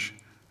challenge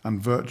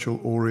and virtual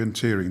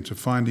orienteering to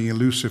finding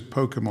elusive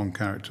Pokemon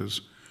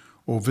characters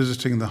or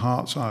visiting the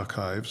Hearts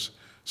Archives,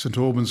 St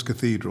Albans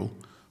Cathedral,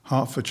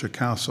 Hertfordshire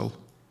Castle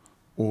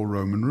or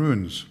Roman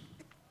ruins.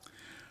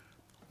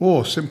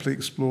 Or simply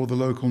explore the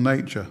local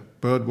nature,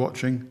 bird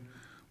watching,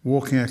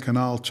 walking a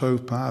canal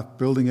towpath,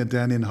 building a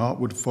den in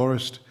Hartwood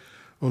Forest,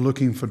 or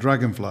looking for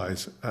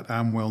dragonflies at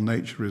Amwell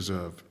Nature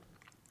Reserve.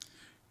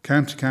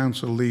 County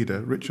Council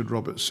leader Richard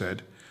Roberts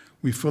said,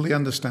 "We fully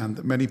understand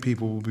that many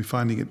people will be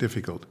finding it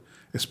difficult,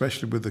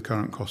 especially with the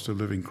current cost of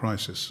living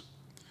crisis.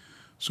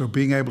 So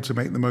being able to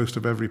make the most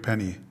of every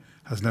penny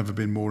has never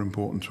been more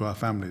important to our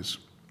families."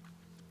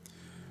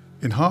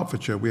 In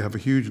Hertfordshire, we have a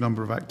huge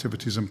number of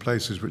activities and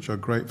places which are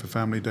great for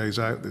family days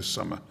out this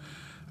summer,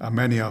 and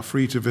many are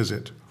free to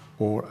visit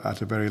or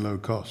at a very low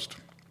cost.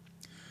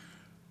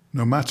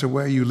 No matter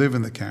where you live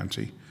in the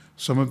county,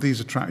 some of these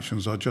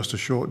attractions are just a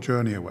short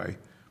journey away,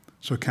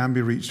 so can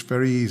be reached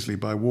very easily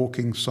by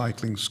walking,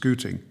 cycling,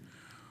 scooting,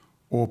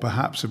 or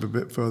perhaps if a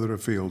bit further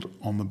afield,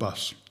 on the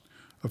bus.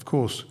 Of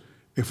course,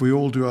 if we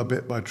all do our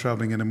bit by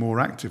travelling in a more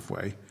active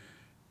way,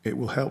 it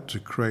will help to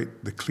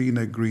create the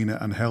cleaner, greener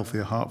and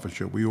healthier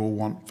Hertfordshire we all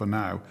want for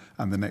now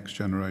and the next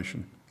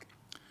generation.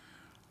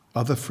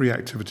 Other free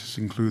activities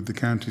include the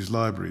county's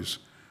libraries,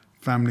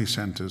 family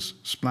centres,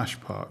 splash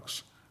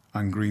parks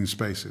and green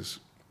spaces.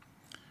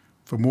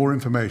 For more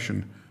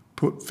information,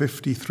 put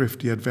 50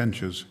 Thrifty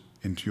Adventures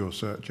into your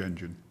search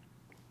engine.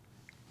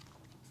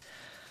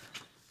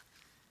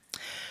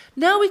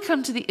 Now we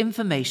come to the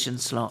information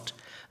slot.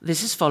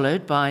 This is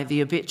followed by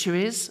the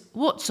obituaries,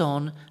 what's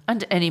on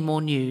and any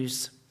more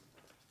news.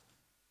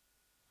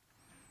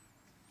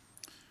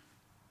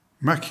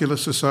 Macular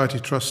Society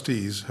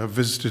trustees have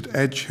visited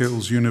Edge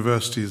Hills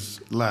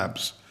University's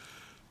labs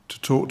to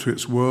talk to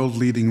its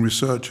world-leading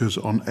researchers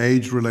on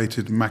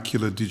age-related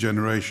macular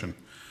degeneration,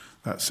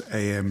 that's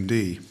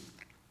AMD.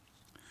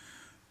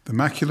 The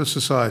Macular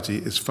Society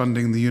is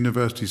funding the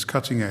university's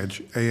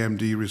cutting-edge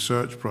AMD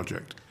research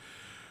project,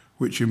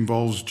 which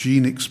involves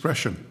gene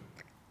expression,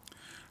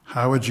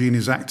 how a gene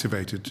is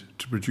activated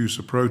to produce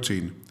a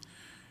protein,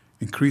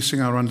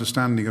 increasing our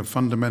understanding of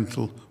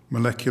fundamental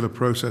molecular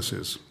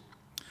processes,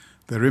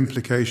 their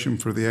implication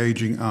for the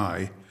aging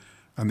eye,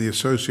 and the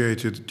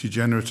associated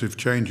degenerative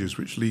changes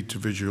which lead to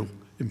visual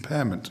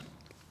impairment.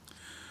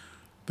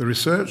 The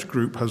research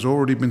group has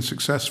already been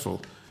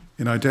successful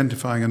in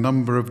identifying a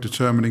number of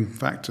determining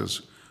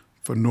factors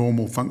for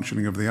normal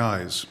functioning of the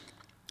eyes,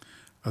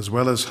 as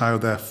well as how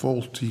their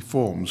faulty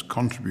forms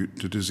contribute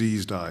to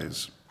diseased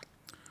eyes.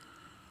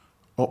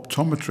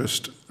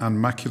 Optometrist and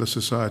Macular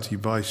Society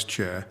Vice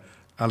Chair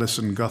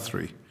Alison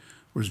Guthrie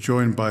was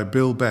joined by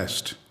Bill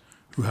Best,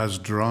 who has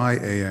dry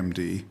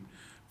AMD,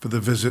 for the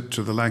visit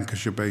to the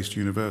Lancashire-based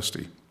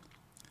university.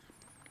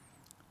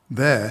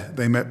 There,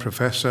 they met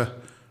Professor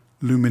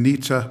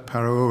Luminita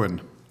Paraowen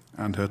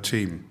and her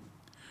team.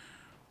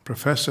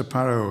 Professor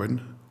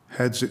Paraowen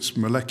heads its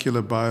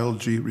molecular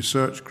biology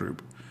research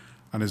group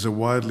and is a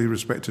widely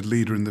respected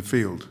leader in the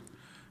field,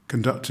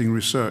 conducting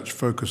research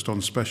focused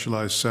on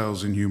specialized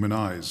cells in human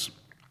eyes.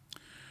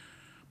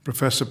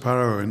 Professor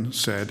Paraowen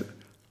said,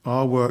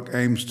 "Our work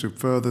aims to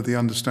further the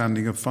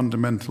understanding of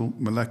fundamental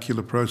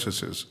molecular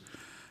processes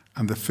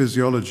and the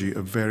physiology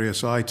of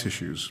various eye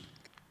tissues.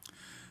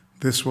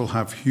 This will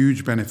have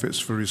huge benefits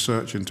for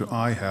research into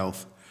eye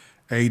health,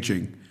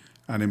 aging,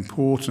 and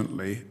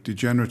importantly,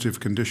 degenerative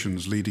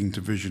conditions leading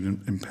to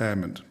vision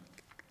impairment."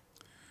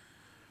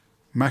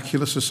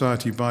 Macular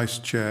Society Vice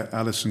Chair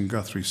Alison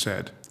Guthrie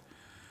said,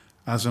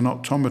 "As an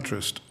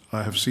optometrist,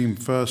 I have seen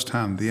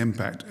firsthand the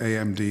impact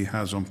AMD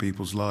has on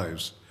people's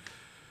lives.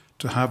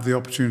 To have the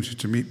opportunity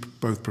to meet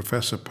both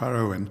Professor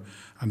Paraowen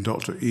and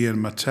Dr.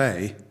 Ian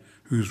Mattei,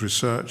 whose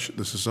research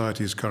the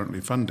Society is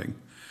currently funding,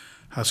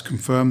 has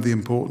confirmed the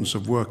importance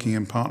of working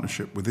in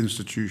partnership with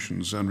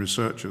institutions and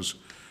researchers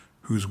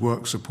whose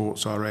work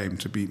supports our aim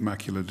to beat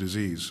macular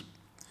disease.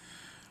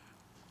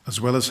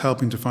 As well as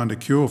helping to find a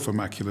cure for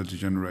macular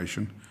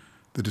degeneration,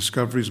 the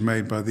discoveries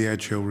made by the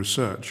Edge Hill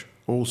research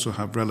also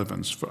have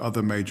relevance for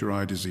other major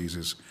eye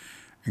diseases,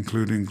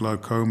 including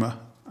glaucoma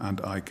and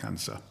eye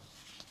cancer."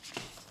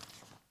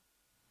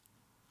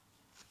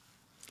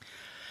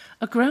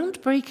 A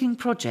groundbreaking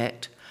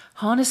project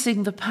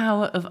harnessing the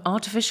power of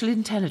artificial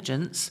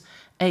intelligence,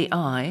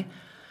 AI,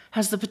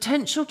 has the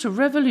potential to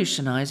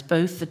revolutionize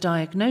both the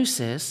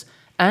diagnosis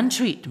and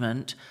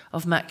treatment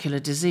of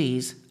macular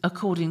disease,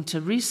 according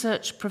to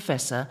research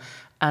professor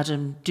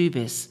Adam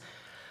Dubis.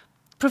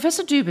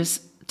 Professor Dubis'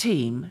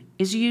 team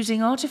is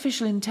using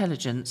artificial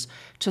intelligence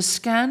to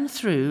scan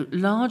through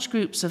large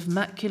groups of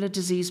macular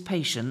disease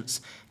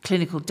patients'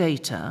 clinical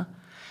data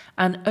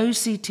and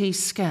OCT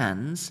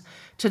scans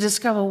to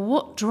discover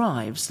what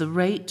drives the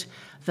rate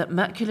that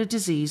macular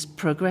disease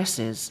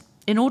progresses.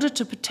 in order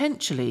to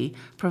potentially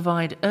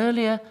provide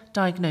earlier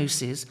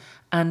diagnosis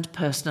and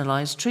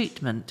personalised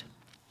treatment.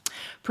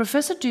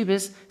 Professor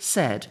Dubis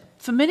said,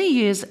 for many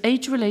years,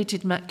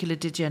 age-related macular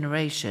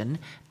degeneration,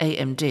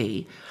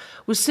 AMD,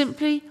 was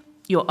simply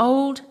you're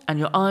old and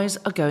your eyes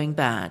are going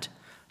bad.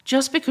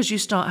 Just because you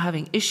start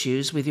having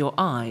issues with your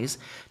eyes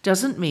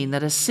doesn't mean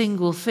that a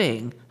single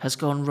thing has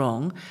gone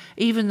wrong,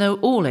 even though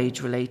all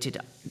age-related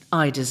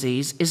eye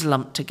disease is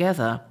lumped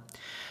together.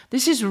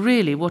 This is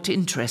really what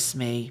interests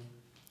me.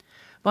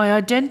 By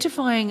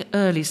identifying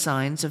early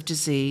signs of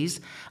disease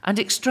and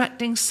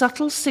extracting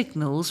subtle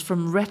signals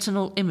from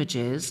retinal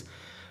images,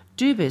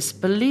 Dubis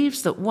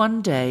believes that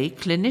one day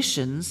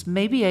clinicians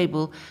may be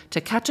able to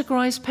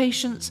categorize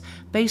patients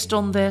based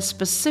on their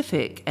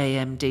specific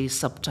AMD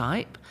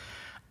subtype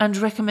and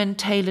recommend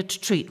tailored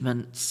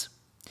treatments.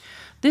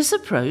 This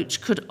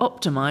approach could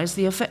optimize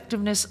the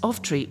effectiveness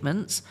of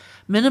treatments,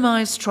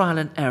 minimize trial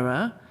and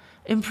error,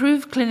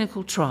 improve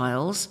clinical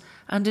trials,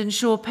 and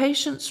ensure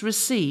patients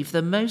receive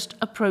the most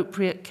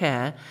appropriate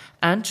care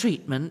and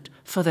treatment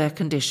for their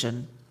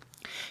condition.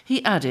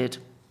 He added,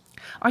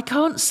 I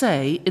can't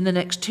say in the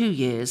next 2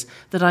 years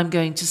that I'm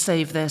going to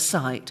save their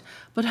sight,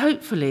 but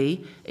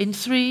hopefully in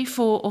 3,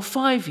 4, or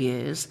 5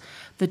 years,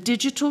 the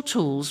digital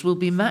tools will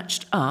be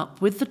matched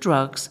up with the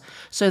drugs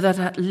so that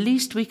at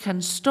least we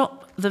can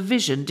stop the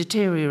vision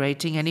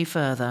deteriorating any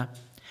further.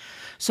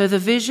 So the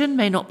vision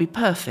may not be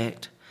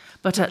perfect,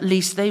 but at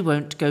least they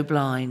won't go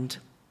blind.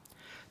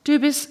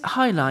 Dubis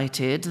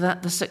highlighted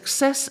that the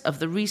success of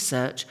the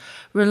research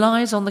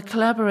relies on the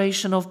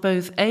collaboration of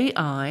both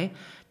AI,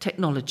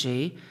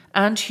 technology,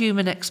 and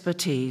human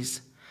expertise.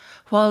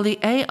 While the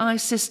AI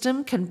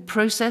system can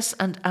process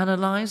and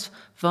analyze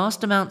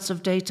vast amounts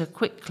of data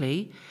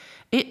quickly,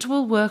 it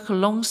will work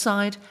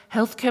alongside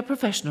healthcare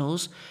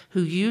professionals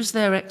who use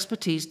their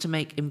expertise to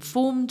make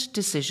informed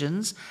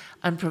decisions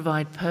and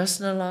provide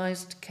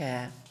personalized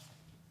care.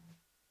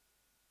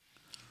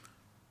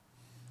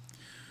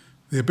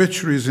 The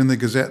obituaries in the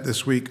Gazette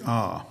this week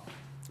are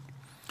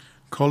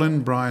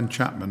Colin Brian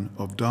Chapman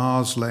of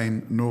Dars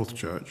Lane,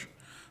 Northchurch,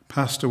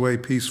 passed away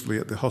peacefully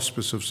at the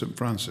Hospice of St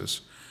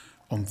Francis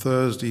on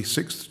Thursday,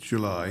 6th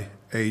July,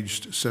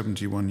 aged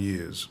 71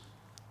 years.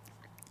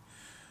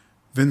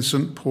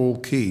 Vincent Paul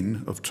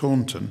Keane of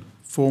Taunton,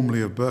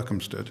 formerly of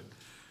Berkhamsted,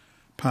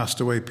 passed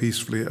away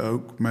peacefully at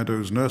Oak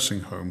Meadows Nursing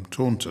Home,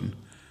 Taunton,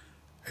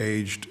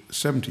 aged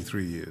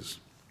 73 years.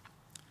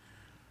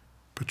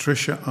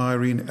 Patricia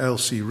Irene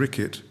Elsie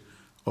Rickett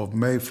of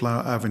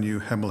Mayflower Avenue,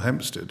 Hemel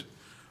Hempstead,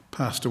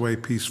 passed away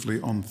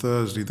peacefully on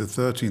Thursday, the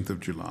 13th of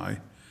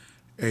July,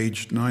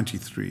 aged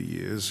 93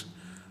 years.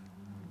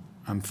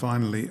 And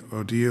finally,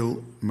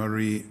 Odile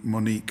Marie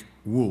Monique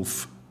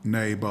Wolfe,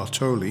 née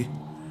Bartoli,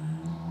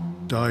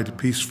 died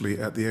peacefully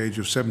at the age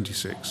of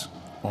 76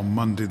 on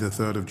Monday, the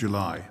 3rd of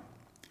July.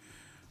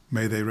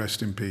 May they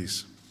rest in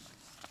peace.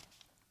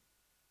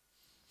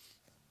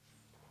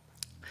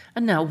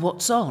 And now,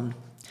 what's on?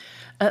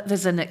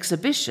 There's an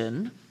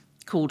exhibition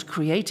called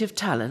Creative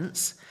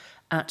Talents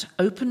at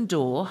Open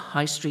Door,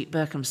 High Street,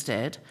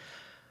 Berkhamsted,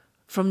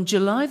 from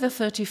July the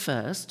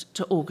 31st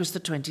to August the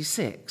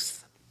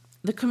 26th.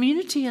 The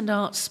community and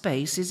arts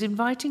space is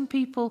inviting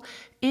people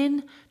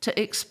in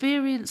to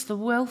experience the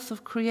wealth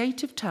of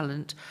creative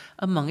talent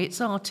among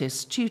its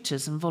artists,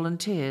 tutors and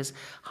volunteers,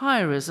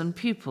 hirers and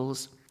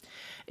pupils.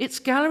 Its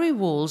gallery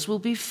walls will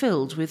be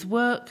filled with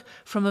work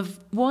from a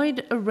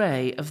wide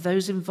array of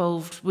those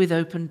involved with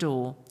Open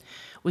Door,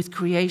 with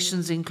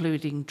creations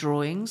including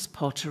drawings,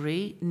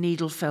 pottery,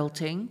 needle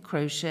felting,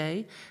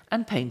 crochet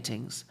and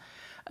paintings.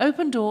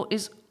 Open Door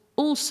is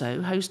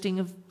also hosting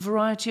a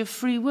variety of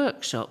free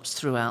workshops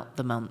throughout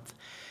the month,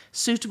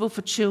 suitable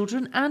for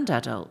children and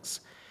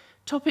adults.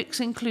 Topics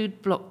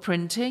include block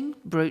printing,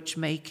 brooch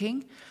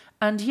making,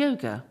 and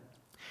yoga.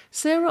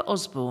 Sarah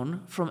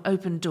Osborne from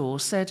Open Door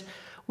said,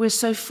 "We're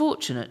so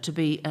fortunate to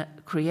be a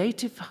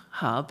creative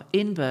hub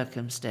in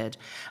Berkhamsted,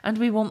 and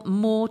we want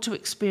more to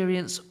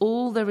experience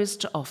all there is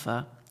to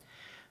offer.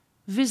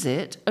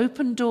 Visit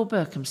Open Door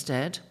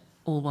Berkhamsted,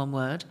 all one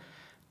word,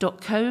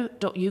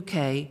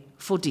 .co.uk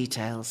for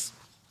details."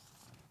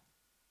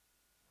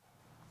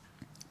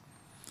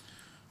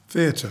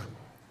 Theatre.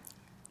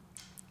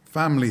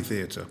 Family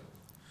Theatre.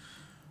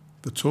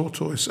 The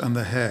Tortoise and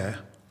the Hare,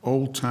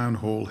 Old Town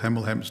Hall,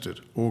 Hemel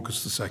Hempstead,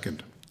 August the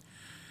 2nd.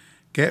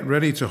 Get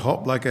ready to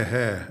hop like a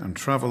hare and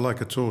travel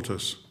like a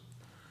tortoise.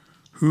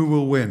 Who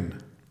will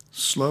win?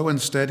 Slow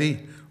and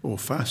steady or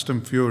fast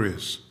and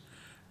furious?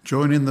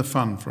 Join in the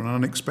fun for an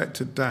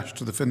unexpected dash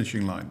to the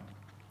finishing line.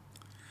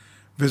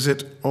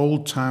 Visit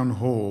Old Town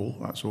Hall,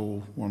 that's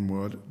all one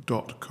word,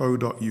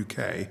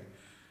 .co.uk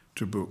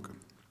to book.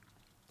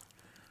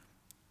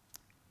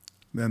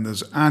 Then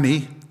there's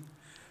Annie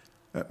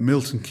at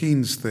Milton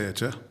Keynes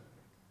Theatre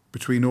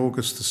between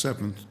August the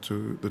 7th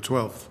to the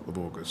 12th of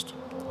August.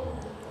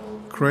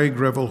 Craig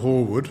Revel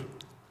Horwood,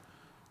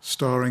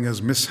 starring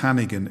as Miss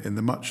Hannigan in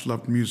the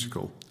much-loved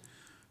musical,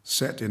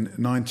 set in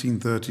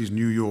 1930s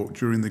New York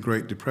during the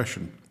Great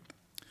Depression.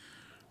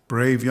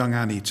 Brave young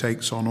Annie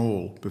takes on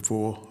all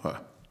before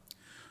her.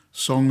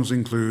 Songs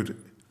include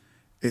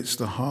It's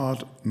the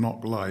Hard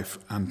Knock Life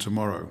and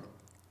Tomorrow.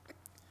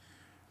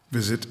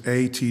 Visit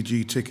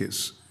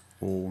atgtickets,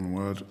 all one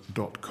word,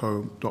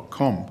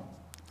 .com.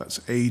 That's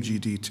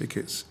AGD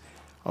Tickets.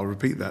 I'll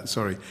repeat that,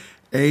 sorry.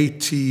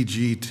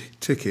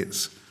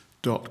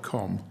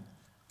 atgtickets.com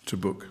to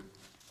book.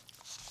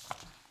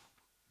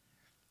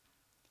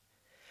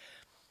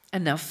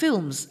 And now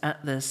films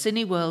at the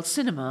Cineworld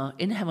Cinema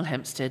in Hemel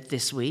Hempstead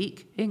this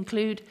week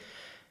include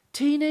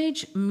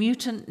Teenage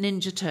Mutant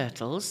Ninja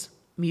Turtles,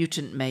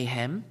 Mutant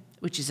Mayhem,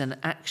 which is an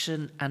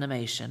action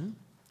animation,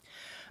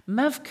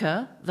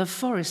 Mavka, the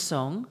Forest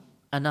Song,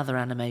 another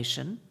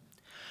animation,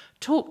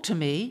 Talk to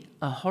Me,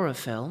 a horror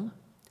film,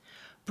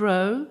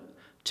 Bro,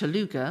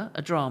 Taluga,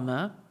 a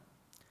drama,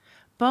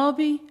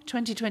 Barbie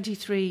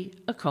 2023,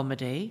 a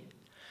comedy,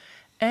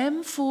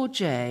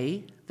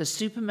 M4J, the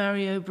Super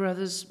Mario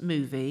Brothers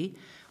movie,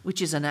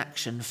 which is an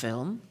action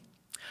film,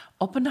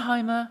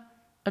 Oppenheimer,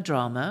 a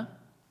drama,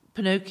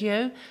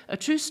 Pinocchio, a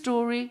true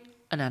story,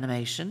 an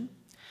animation,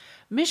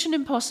 Mission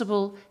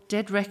Impossible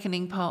Dead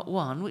Reckoning Part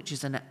 1, which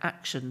is an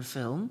action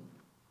film,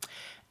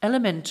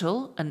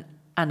 Elemental, an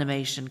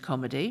animation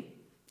comedy,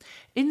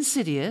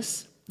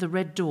 Insidious, The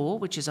Red Door,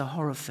 which is a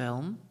horror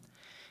film,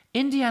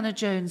 Indiana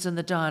Jones and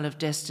the Dial of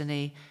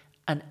Destiny,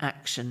 an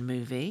action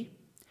movie,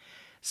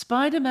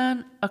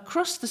 Spider-Man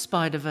Across the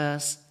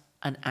Spider-Verse,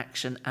 an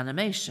action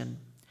animation,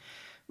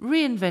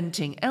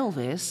 Reinventing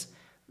Elvis,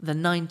 the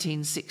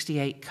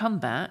 1968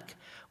 comeback,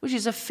 which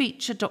is a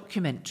feature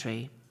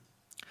documentary.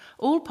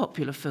 All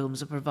popular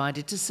films are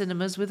provided to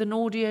cinemas with an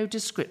audio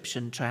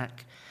description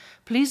track.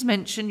 Please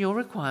mention your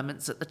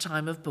requirements at the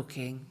time of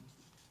booking.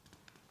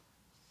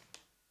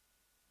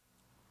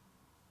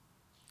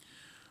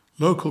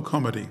 Local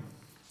comedy.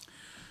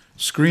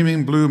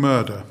 Screaming Blue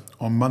Murder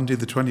on Monday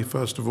the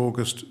 21st of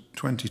August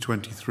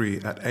 2023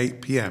 at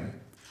 8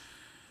 p.m.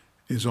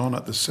 is on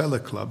at the Cellar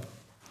Club,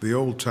 the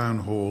Old Town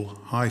Hall,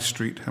 High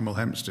Street, Hemel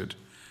Hempstead,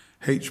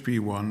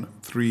 HP1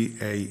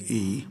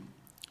 3AE.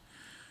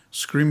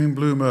 Screaming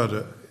Blue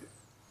Murder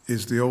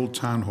is the Old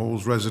Town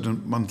Hall's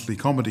resident monthly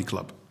comedy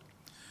club.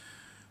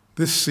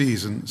 This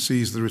season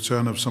sees the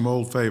return of some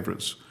old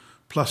favourites,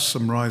 plus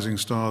some rising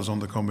stars on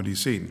the comedy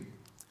scene.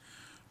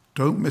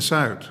 Don't miss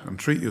out and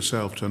treat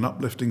yourself to an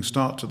uplifting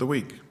start to the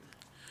week.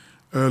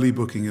 Early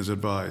booking is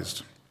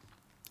advised.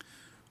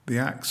 The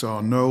acts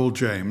are Noel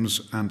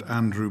James and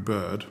Andrew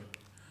Bird.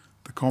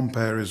 The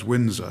compere is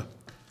Windsor.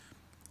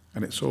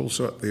 And it's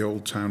also at the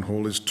Old Town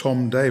Hall is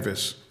Tom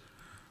Davis,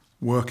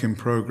 Work in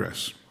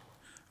Progress.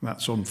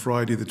 That's on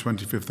Friday the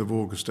 25th of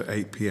August at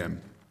 8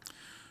 p.m.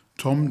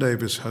 Tom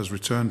Davis has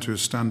returned to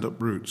his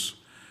stand-up roots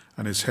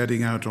and is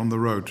heading out on the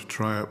road to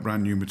try out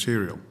brand new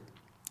material.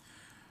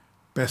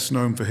 Best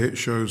known for hit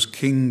shows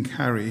King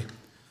Harry,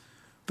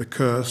 The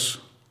Curse,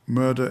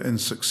 Murder in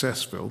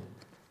Successville,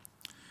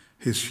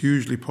 his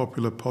hugely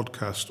popular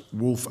podcast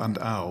Wolf and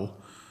Owl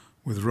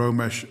with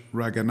Romesh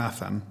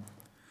Raghunathan,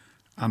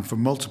 and for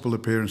multiple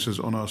appearances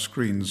on our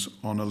screens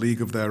on A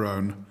League of Their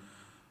Own,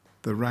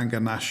 the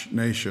Ranganash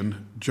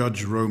Nation,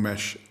 Judge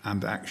Romesh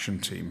and Action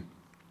Team.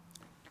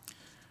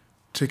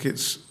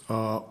 Tickets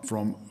are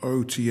from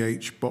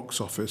OTH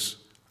box office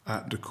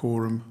at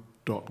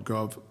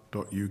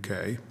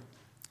dacorum.gov.uk.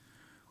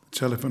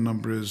 Telephone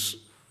number is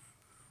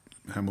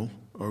Hemel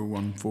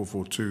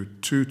 01442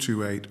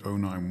 228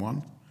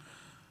 091,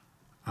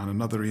 and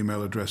another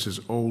email address is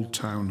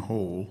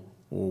oldtownhall,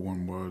 all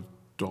one word,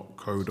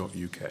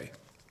 .co.uk.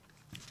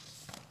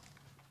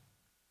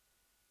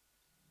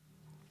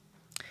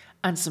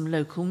 And some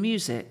local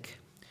music.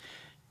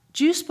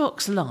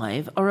 Juicebox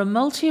Live are a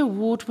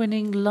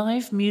multi-award-winning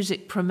live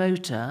music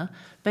promoter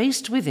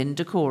based within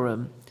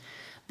Dacorum.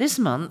 This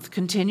month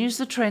continues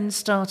the trend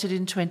started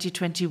in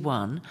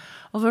 2021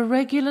 of a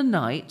regular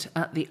night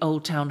at the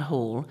Old Town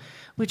Hall,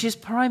 which is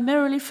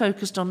primarily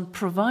focused on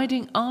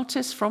providing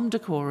artists from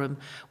Dacorum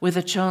with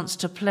a chance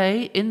to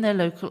play in their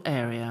local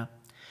area.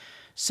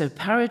 So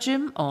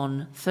Paragym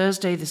on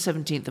Thursday the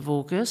 17th of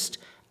August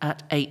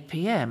at 8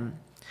 p.m.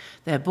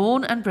 They're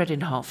born and bred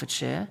in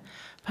Hertfordshire.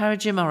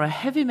 Paragym are a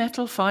heavy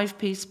metal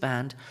 5-piece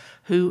band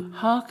who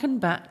harken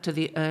back to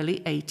the early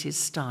 80s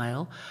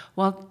style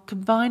while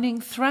combining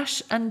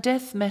thrash and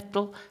death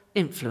metal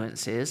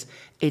influences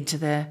into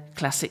their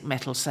classic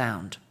metal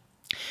sound.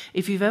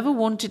 If you've ever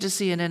wanted to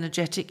see an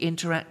energetic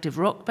interactive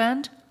rock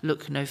band,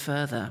 look no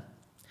further.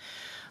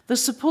 The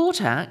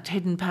support act,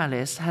 Hidden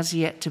Palace, has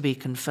yet to be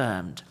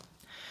confirmed.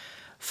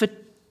 For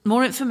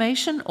more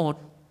information or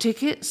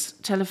tickets,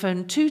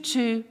 telephone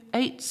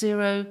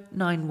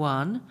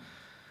 228091,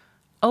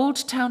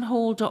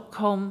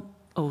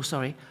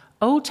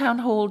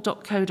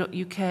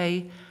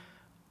 oldtownhall.co.uk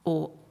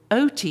or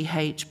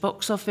OTH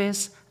box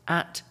office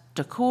at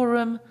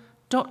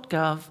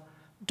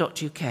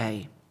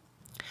dacorum.gov.uk.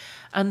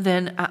 And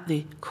then at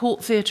the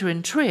Court Theatre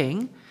in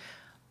Tring,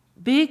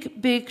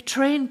 Big Big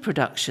Train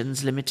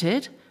Productions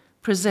Limited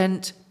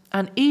present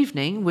an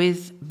evening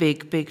with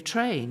Big Big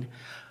Train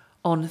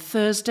on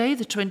Thursday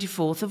the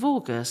 24th of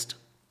August,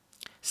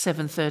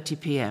 7:30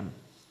 p.m.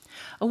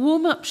 A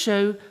warm-up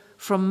show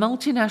from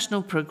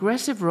multinational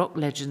progressive rock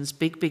legends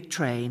Big Big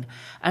Train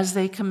as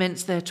they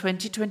commence their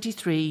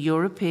 2023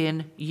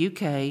 European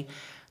UK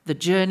The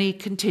Journey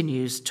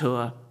Continues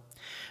tour.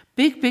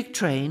 Big Big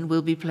Train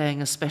will be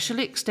playing a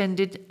specially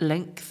extended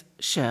length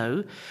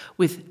show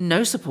with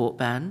no support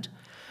band.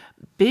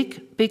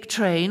 Big Big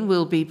Train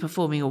will be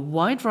performing a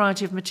wide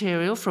variety of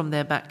material from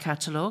their back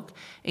catalogue,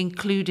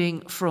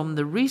 including from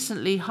the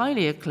recently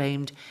highly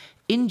acclaimed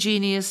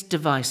Ingenious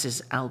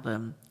Devices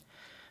album.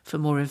 For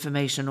more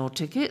information or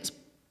tickets,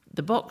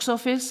 the box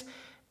office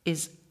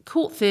is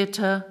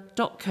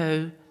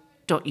courttheatre.co.uk.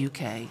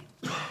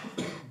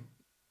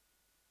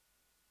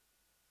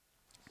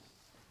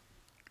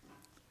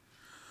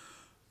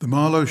 The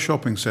Marlow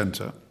Shopping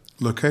Centre,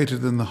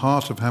 located in the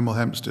heart of Hemel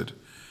Hempstead,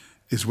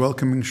 is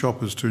welcoming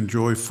shoppers to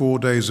enjoy 4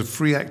 days of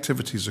free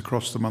activities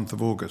across the month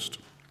of August.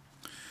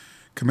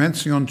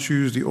 Commencing on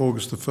Tuesday,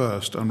 August the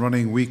 1st and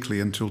running weekly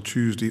until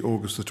Tuesday,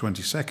 August the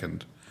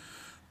 22nd,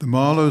 the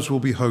Marlows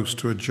will be host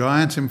to a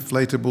giant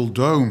inflatable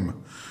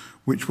dome,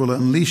 which will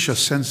unleash a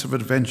sense of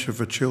adventure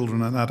for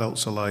children and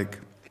adults alike.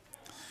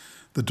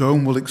 The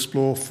dome will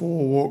explore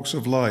 4 walks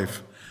of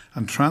life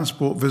and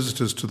transport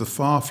visitors to the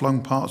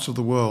far-flung parts of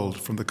the world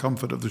from the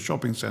comfort of the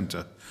shopping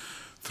centre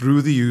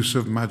through the use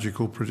of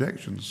magical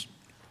projections.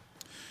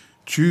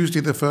 Tuesday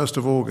the 1st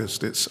of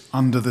August, it's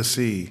Under the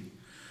Sea.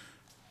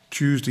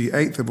 Tuesday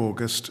 8th of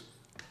August,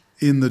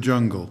 In the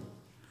Jungle.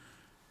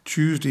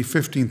 Tuesday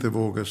 15th of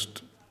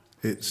August,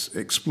 it's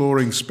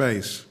Exploring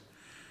Space.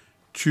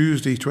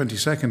 Tuesday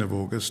 22nd of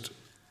August,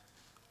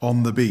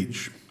 On the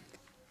Beach.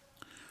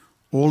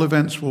 All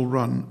events will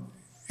run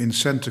in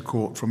Centre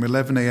Court from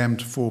 11 a.m.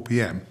 to 4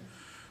 p.m,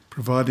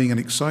 providing an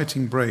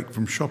exciting break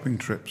from shopping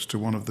trips to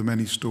one of the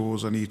many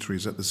stores and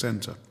eateries at the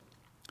centre.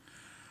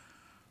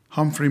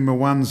 Humphrey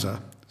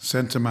Mwanza,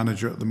 centre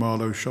manager at the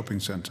Marlow Shopping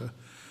Centre,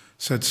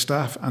 said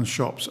staff and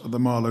shops at the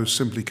Marlow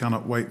simply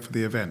cannot wait for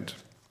the event.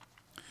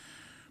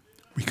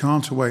 We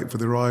can't wait for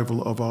the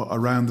arrival of our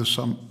around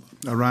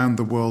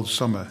the world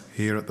summer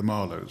here at the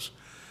Marlows.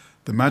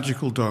 The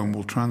magical dome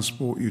will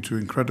transport you to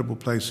incredible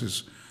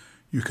places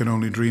you can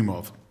only dream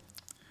of,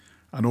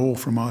 and all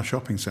from our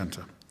shopping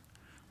centre.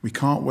 We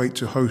can't wait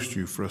to host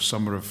you for a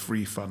summer of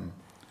free fun.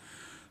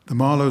 The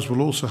Marlows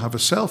will also have a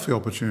selfie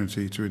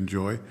opportunity to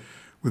enjoy,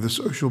 with a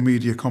social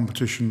media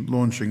competition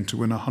launching to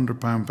win a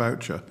 £100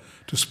 voucher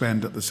to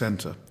spend at the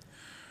centre.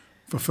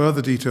 For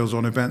further details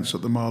on events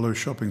at the Marlow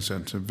Shopping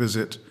Centre,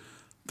 visit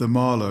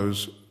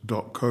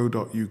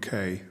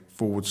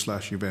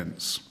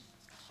themarlows.co.uk/events.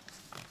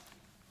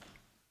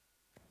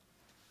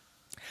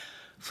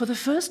 For the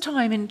first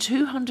time in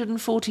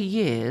 240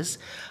 years,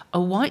 a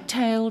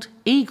white-tailed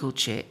eagle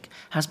chick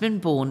has been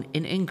born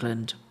in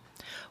England.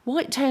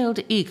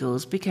 White-tailed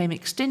eagles became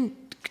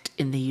extinct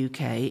in the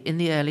UK in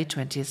the early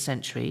 20th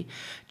century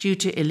due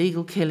to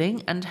illegal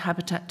killing and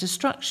habitat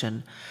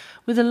destruction,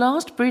 with the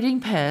last breeding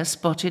pair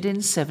spotted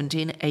in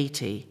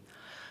 1780.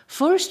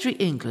 Forestry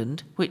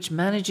England, which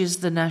manages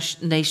the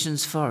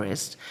nation's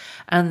forest,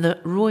 and the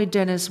Roy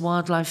Dennis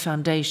Wildlife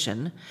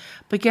Foundation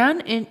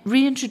began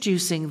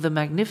reintroducing the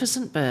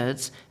magnificent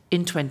birds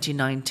in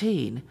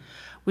 2019,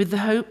 with the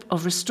hope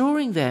of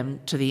restoring them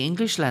to the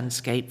English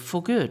landscape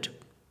for good.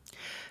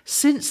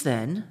 Since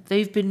then,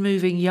 they've been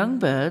moving young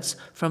birds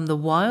from the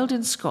wild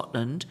in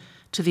Scotland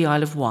to the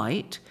Isle of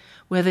Wight,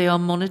 where they are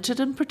monitored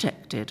and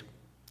protected.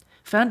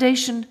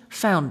 Foundation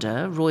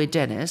founder Roy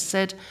Dennis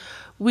said,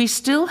 "We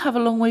still have a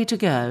long way to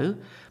go,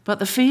 but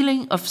the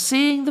feeling of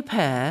seeing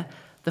the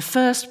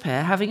first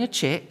pair having a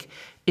chick,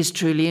 is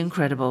truly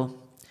incredible."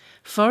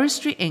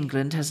 Forestry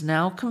England has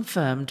now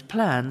confirmed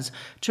plans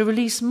to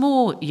release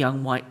more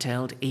young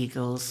white-tailed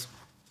eagles.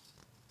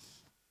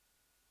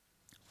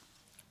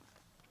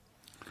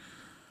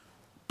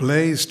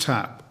 Blaze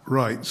Tapp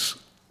writes,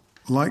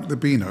 "Like the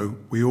Beano,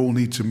 we all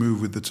need to move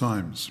with the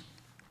times."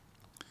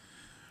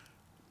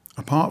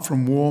 Apart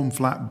from warm,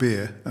 flat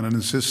beer and an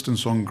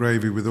insistence on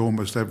gravy with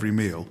almost every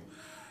meal,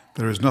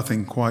 there is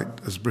nothing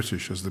quite as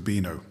British as the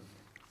Beano.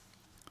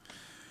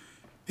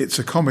 It's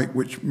a comic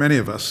which many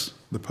of us,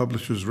 the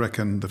publishers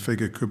reckon the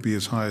figure could be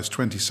as high as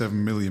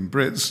 27 million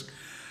Brits,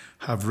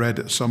 have read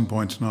at some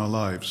point in our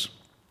lives.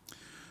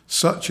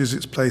 Such is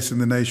its place in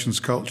the nation's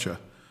culture.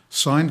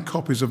 Signed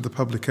copies of the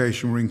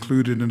publication were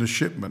included in a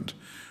shipment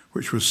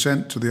which was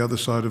sent to the other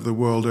side of the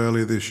world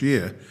earlier this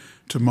year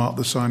to mark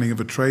the signing of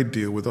a trade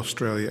deal with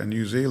Australia and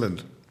New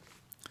Zealand.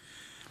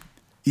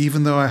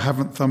 Even though I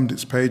haven't thumbed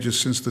its pages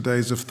since the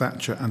days of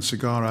Thatcher and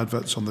cigar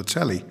adverts on the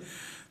telly,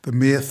 the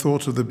mere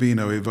thought of the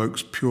Beano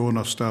evokes pure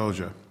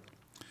nostalgia.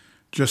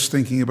 Just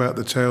thinking about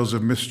the tales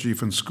of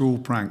mischief and school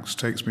pranks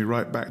takes me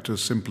right back to a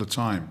simpler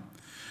time,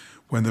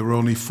 when there were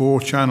only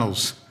 4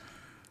 channels,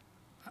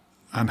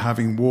 and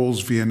having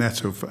Walls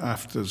Viennetto for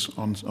afters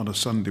on a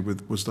Sunday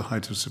was the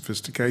height of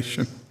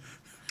sophistication.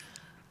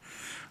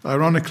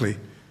 Ironically,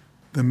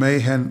 the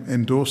mayhem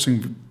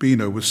endorsing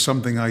Beano was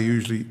something I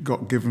usually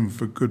got given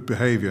for good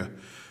behaviour,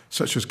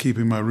 such as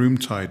keeping my room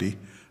tidy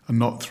and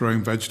not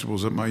throwing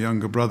vegetables at my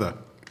younger brother.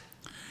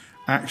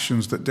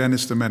 Actions that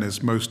Dennis the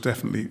Menace most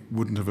definitely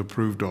wouldn't have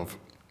approved of.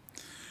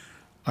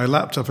 I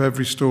lapped up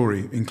every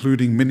story,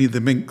 including Minnie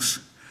the Minx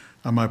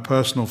and my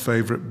personal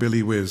favourite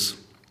Billy Whiz.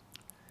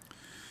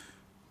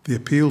 The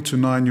appeal to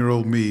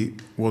 9-year-old me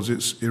was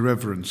its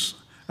irreverence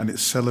and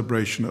its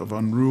celebration of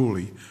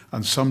unruly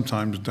and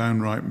sometimes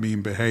downright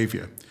mean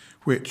behaviour,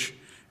 which,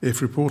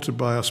 if reported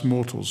by us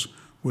mortals,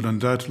 would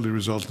undoubtedly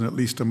result in at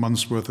least a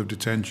month's worth of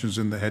detentions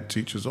in the head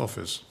teacher's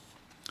office.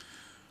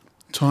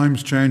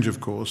 Times change,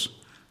 of course,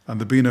 and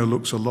the Beano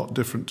looks a lot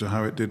different to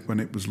how it did when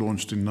it was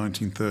launched in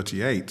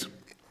 1938.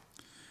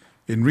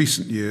 In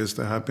recent years,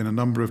 there have been a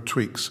number of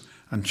tweaks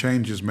and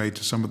changes made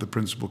to some of the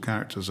principal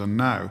characters, and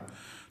now,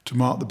 to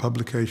mark the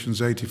publication's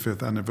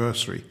 85th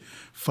anniversary,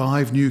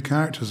 5 new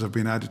characters have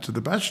been added to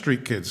the Bash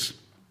Street Kids.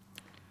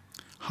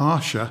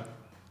 Harsha,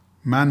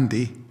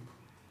 Mandy,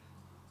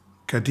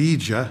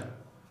 Khadija,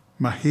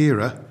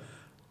 Mahira,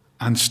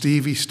 and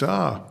Stevie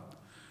Starr,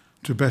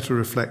 to better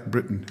reflect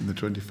Britain in the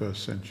 21st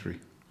century.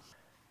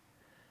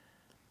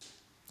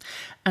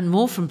 And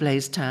more from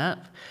Blaze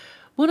Tap.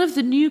 One of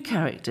the new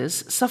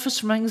characters suffers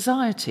from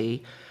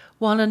anxiety,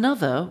 while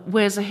another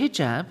wears a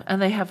hijab,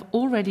 and they have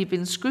already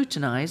been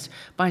scrutinised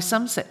by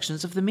some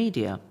sections of the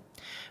media.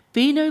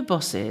 Beano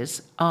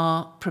bosses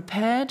are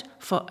prepared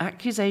for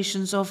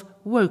accusations of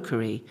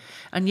wokery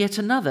and yet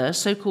another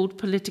so-called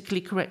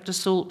politically correct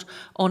assault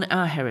on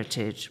our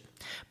heritage,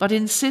 but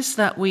insist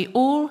that we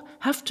all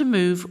have to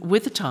move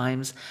with the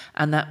times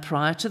and that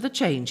prior to the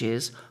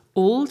changes,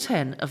 all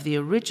 10 of the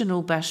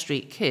original Bash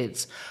Street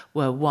Kids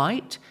were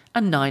white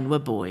and 9 were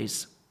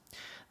boys.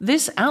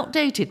 This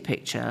outdated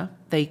picture,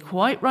 they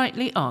quite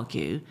rightly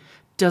argue,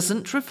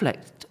 doesn't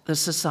reflect the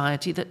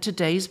society that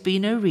today's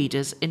Beano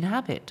readers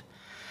inhabit.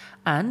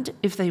 And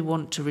if they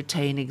want to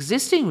retain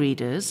existing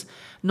readers,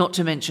 not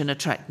to mention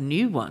attract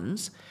new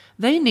ones,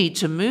 they need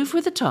to move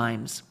with the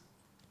times.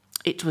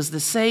 It was the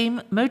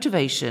same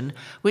motivation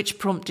which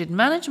prompted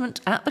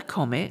management at the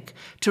comic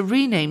to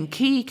rename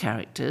key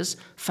characters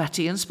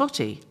Fatty and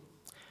Spotty,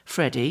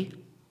 Freddie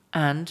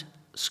and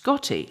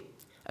Scotty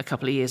a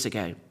couple of years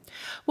ago.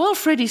 While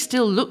Freddie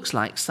still looks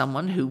like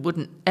someone who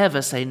wouldn't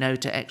ever say no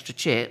to extra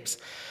chips,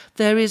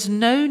 there is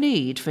no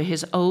need for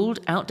his old,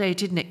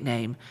 outdated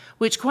nickname,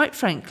 which quite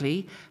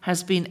frankly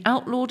has been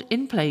outlawed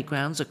in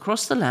playgrounds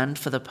across the land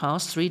for the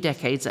past 3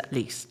 decades at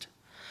least.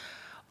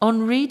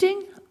 On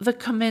reading the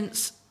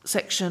comments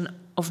section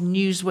of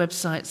news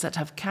websites that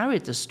have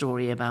carried the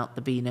story about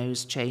the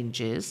Beano's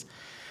changes,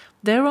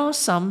 there are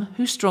some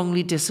who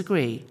strongly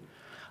disagree,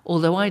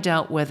 although I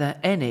doubt whether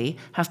any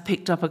have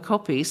picked up a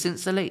copy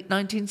since the late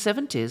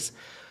 1970s.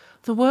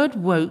 The word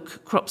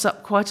woke crops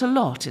up quite a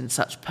lot in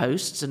such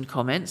posts and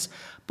comments,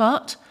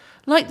 but,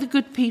 like the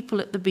good people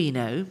at the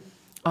Beano,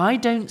 I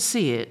don't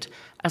see it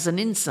as an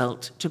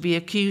insult to be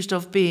accused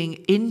of being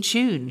in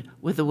tune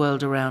with the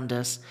world around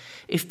us,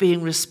 if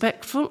being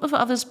respectful of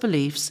others'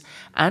 beliefs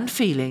and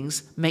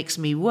feelings makes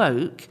me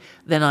woke,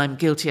 then I'm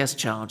guilty as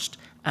charged,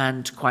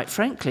 and quite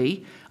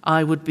frankly,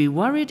 I would be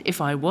worried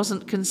if I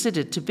wasn't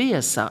considered to be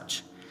as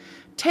such.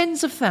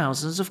 Tens of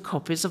thousands of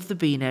copies of the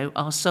Beano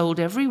are sold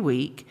every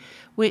week,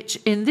 which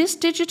in this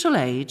digital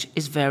age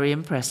is very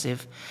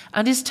impressive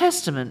and is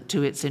testament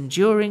to its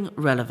enduring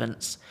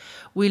relevance.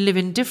 We live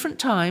in different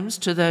times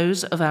to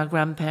those of our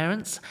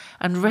grandparents,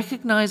 and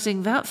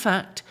recognising that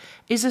fact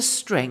is a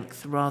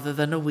strength rather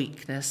than a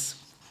weakness.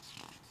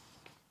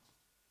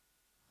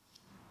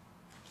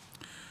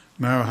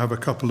 Now I have a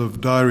couple of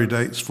diary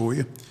dates for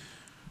you.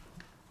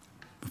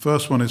 The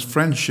first one is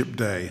Friendship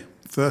Day,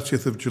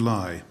 30th of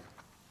July.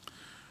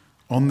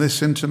 On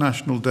this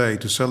international day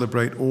to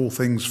celebrate all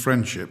things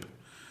friendship,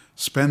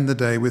 spend the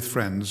day with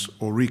friends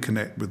or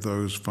reconnect with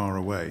those far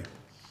away.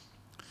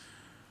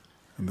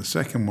 And the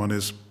second one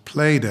is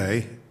Play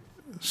Day,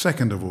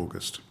 2nd of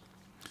August.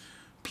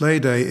 Play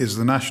Day is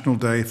the National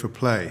Day for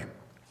Play.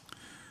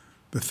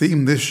 The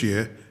theme this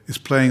year is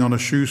playing on a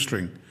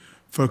shoestring,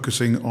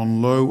 focusing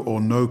on low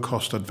or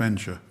no-cost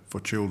adventure for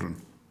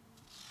children.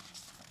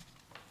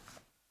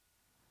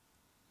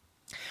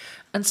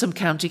 And some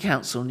county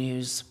council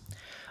news.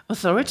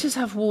 Authorities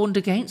have warned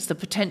against the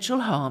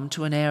potential harm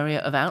to an area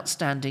of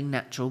outstanding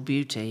natural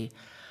beauty.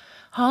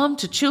 Harm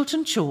to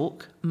Chiltern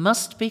Chalk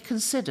must be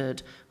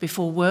considered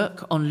before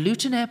work on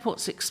Luton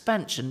Airport's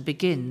expansion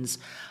begins,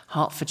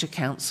 Hertfordshire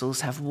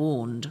councils have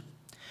warned.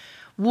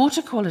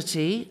 Water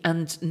quality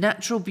and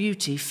natural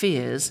beauty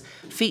fears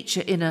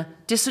feature in a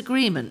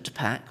disagreement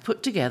pack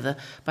put together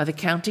by the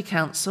County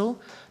Council,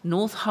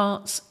 North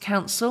Herts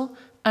Council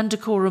and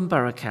Dacorum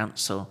Borough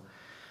Council.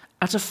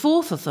 At a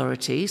fourth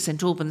authority,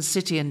 St Albans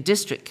City and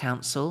District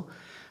Council,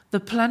 the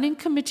Planning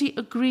Committee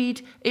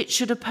agreed it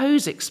should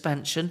oppose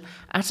expansion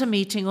at a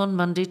meeting on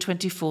Monday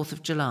 24th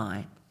of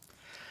July.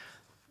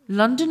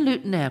 London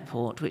Luton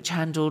Airport, which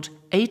handled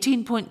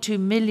 18.2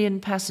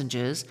 million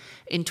passengers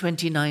in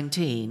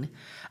 2019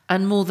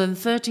 and more than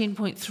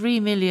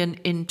 13.3 million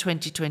in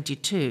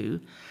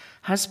 2022,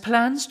 has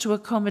plans to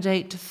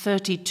accommodate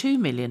 32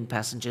 million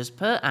passengers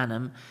per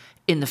annum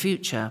in the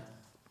future.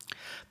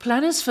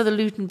 Planners for the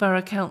Luton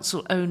Borough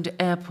Council-owned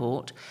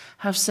airport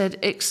have said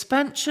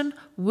expansion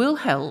will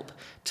help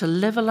to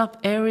level up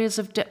areas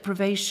of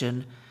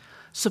deprivation,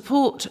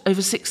 support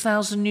over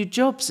 6,000 new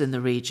jobs in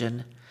the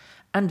region,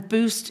 and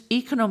boost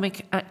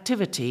economic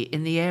activity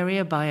in the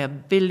area by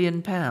 £1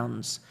 billion.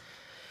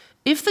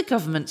 If the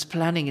government's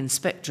Planning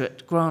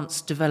Inspectorate grants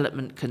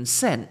development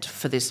consent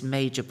for this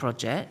major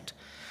project,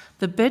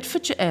 the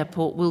Bedfordshire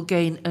Airport will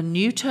gain a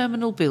new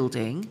terminal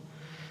building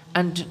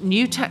and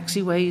new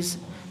taxiways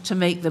to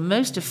make the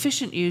most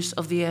efficient use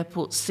of the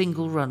airport's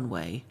single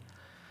runway.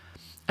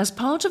 As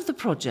part of the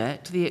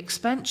project, the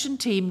expansion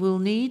team will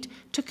need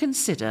to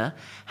consider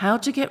how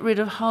to get rid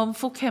of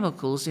harmful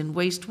chemicals in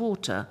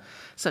wastewater,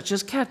 such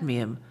as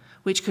cadmium,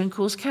 which can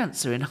cause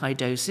cancer in high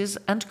doses,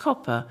 and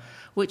copper,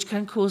 which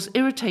can cause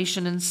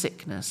irritation and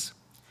sickness.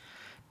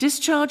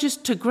 Discharges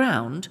to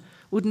ground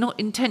would not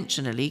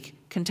intentionally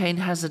contain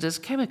hazardous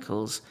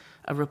chemicals,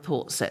 a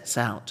report sets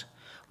out,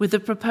 with the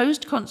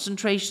proposed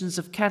concentrations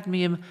of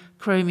cadmium,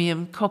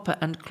 chromium, copper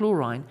and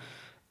chlorine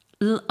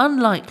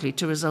unlikely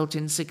to result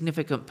in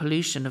significant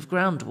pollution of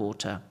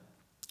groundwater.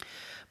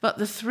 But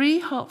the 3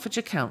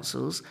 Hertfordshire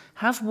councils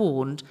have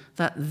warned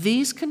that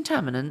these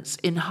contaminants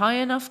in high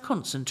enough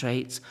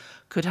concentrates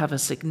could have a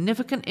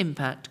significant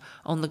impact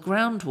on the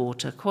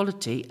groundwater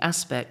quality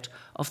aspect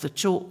of the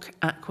Chalk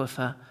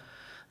Aquifer.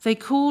 They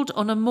called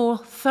on a more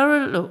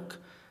thorough look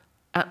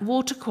at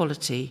water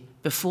quality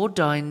before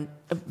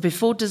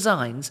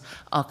designs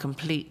are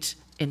complete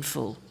in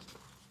full.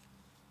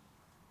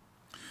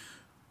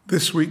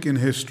 This week in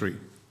history,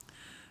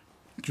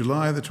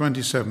 July the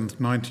 27th,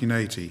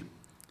 1980,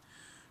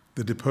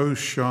 the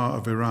deposed Shah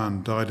of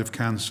Iran died of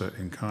cancer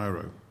in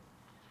Cairo.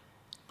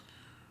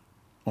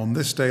 On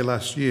this day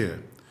last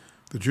year,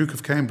 the Duke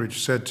of Cambridge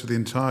said to the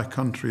entire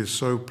country is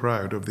so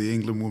proud of the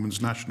England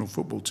women's national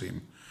football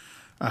team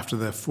after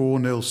their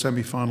 4-0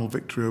 semi-final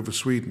victory over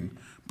Sweden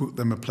booked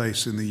them a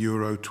place in the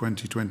Euro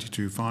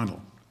 2022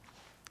 final.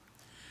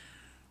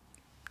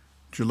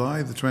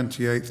 July the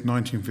 28th,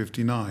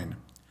 1959,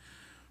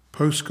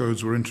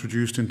 postcodes were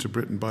introduced into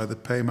Britain by the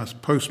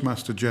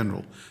Postmaster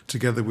General,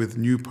 together with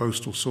new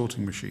postal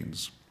sorting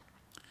machines.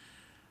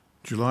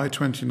 July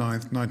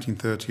 29th,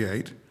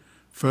 1938,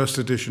 first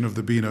edition of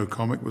the Beano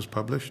comic was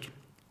published.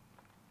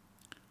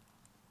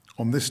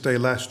 On this day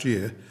last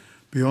year,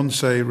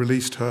 Beyoncé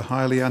released her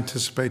highly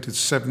anticipated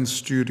 7th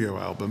studio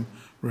album,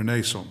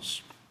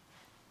 Renaissance.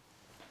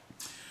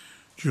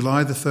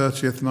 July the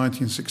 30th,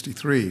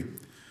 1963,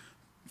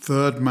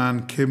 third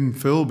man Kim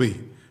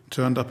Philby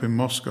turned up in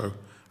Moscow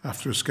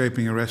after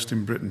escaping arrest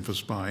in Britain for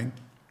spying.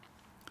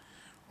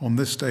 On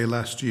this day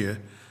last year,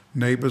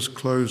 Neighbours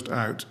closed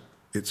out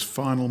its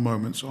final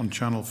moments on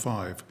Channel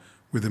 5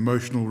 with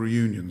emotional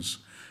reunions,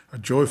 a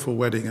joyful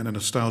wedding and a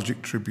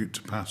nostalgic tribute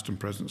to past and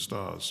present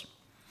stars.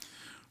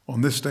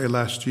 On this day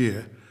last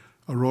year,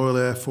 a Royal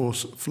Air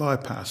Force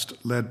flypast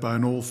led by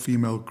an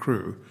all-female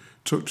crew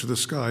took to the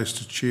skies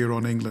to cheer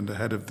on England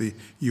ahead of the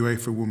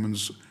UEFA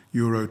Women's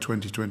Euro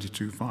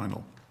 2022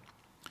 final.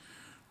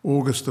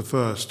 August the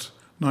 1st,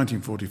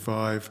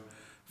 1945,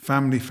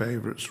 Family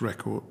Favourites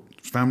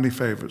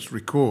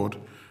Record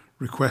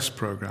Request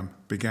programme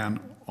began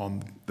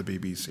on the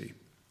BBC.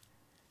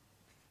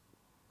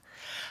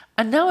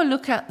 And now a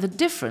look at the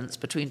difference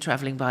between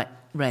travelling by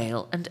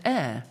rail and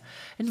air.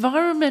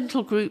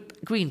 Environmental group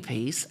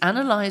Greenpeace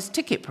analysed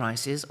ticket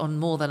prices on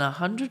more than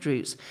 100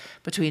 routes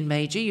between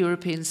major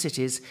European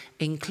cities,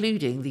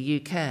 including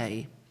the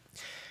UK.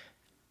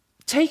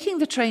 Taking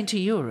the train to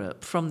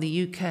Europe from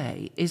the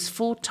UK is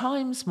 4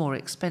 times more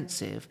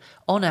expensive,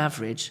 on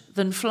average,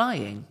 than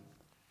flying.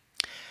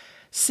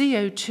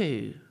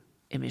 CO2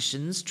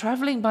 emissions,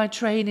 travelling by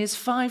train is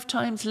 5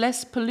 times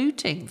less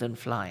polluting than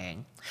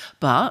flying.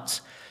 But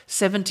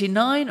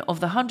 79 of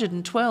the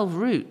 112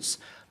 routes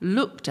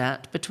looked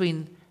at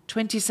between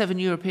 27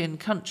 European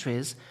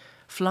countries,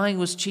 flying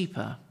was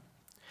cheaper.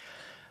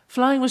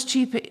 Flying was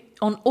cheaper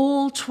on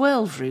all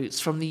 12 routes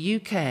from the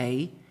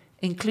UK,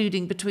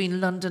 including between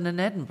London and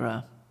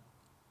Edinburgh.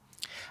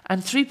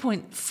 And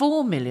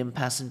 3.4 million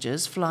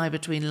passengers fly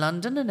between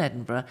London and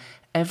Edinburgh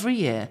every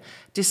year,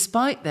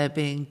 despite there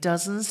being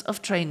dozens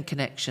of train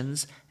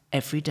connections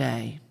every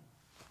day.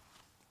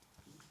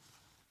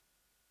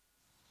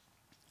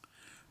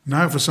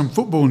 Now for some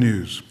football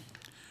news.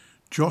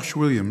 Josh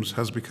Williams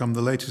has become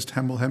the latest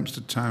Hemel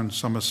Hempstead Town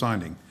summer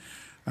signing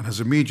and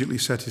has immediately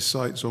set his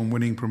sights on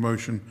winning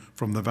promotion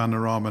from the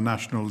Vanarama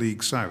National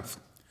League South.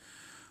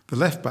 The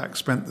left-back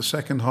spent the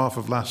second half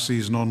of last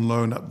season on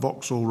loan at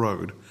Vauxhall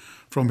Road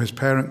from his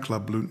parent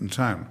club Luton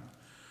Town.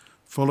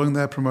 Following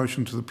their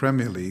promotion to the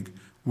Premier League,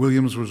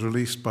 Williams was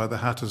released by the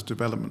Hatters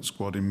development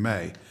squad in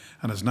May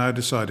and has now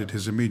decided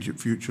his immediate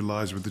future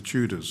lies with the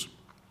Tudors.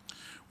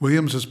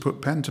 Williams has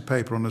put pen to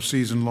paper on a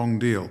season-long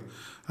deal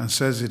and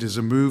says it is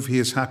a move he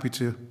is happy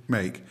to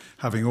make,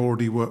 having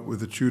already worked with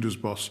the Tudors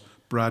boss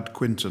Brad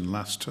Quinton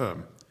last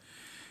term.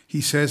 He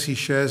says he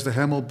shares the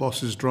Hemel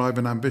boss's drive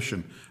and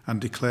ambition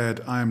and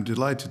declared, "I am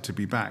delighted to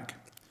be back.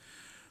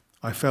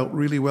 I felt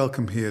really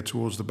welcome here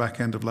towards the back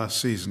end of last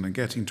season and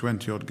getting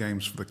 20-odd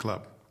games for the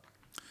club.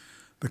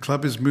 The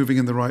club is moving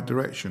in the right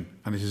direction,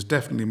 and it is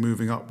definitely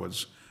moving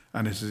upwards,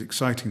 and it is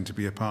exciting to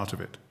be a part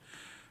of it.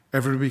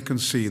 Everybody can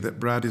see that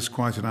Brad is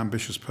quite an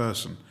ambitious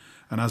person,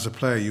 and as a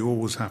player you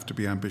always have to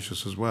be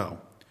ambitious as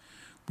well.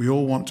 We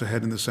all want to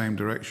head in the same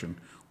direction,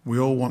 we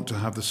all want to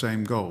have the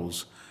same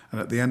goals,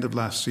 and at the end of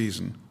last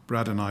season,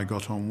 Brad and I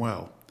got on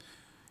well.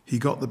 He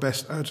got the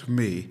best out of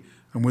me,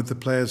 and with the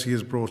players he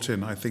has brought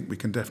in, I think we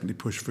can definitely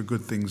push for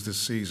good things this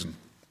season.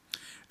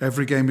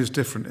 Every game is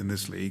different in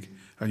this league,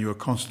 and you are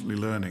constantly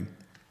learning.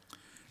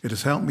 It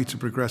has helped me to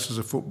progress as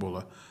a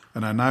footballer,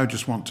 and I now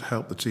just want to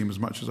help the team as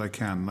much as I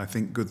can, and I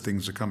think good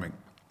things are coming.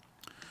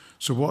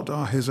 So what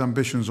are his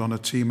ambitions on a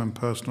team and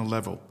personal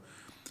level?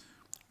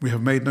 We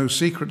have made no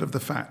secret of the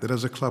fact that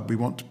as a club we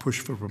want to push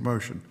for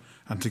promotion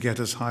and to get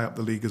as high up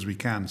the league as we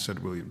can,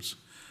 said Williams.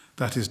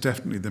 That is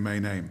definitely the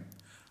main aim.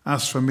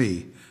 As for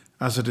me,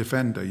 as a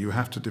defender, you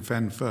have to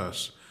defend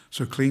first,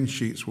 so clean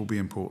sheets will be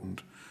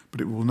important,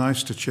 but it will be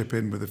nice to chip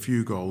in with a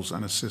few goals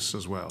and assists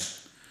as well.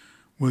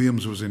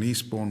 Williams was in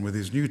Eastbourne with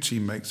his new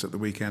teammates at the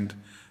weekend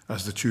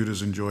as the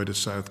Tudors enjoyed a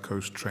South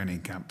Coast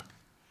training camp.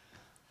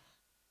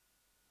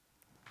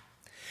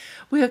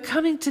 We are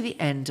coming to the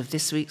end of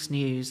this week's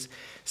news.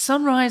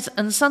 Sunrise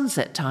and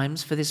sunset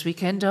times for this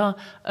weekend are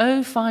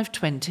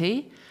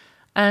 05:20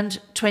 and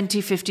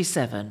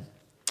 20:57.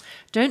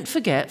 Don't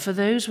forget, for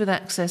those with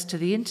access to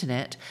the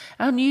internet,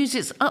 our news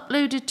is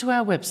uploaded to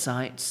our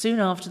website soon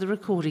after the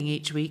recording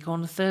each week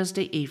on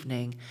Thursday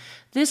evening.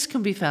 This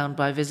can be found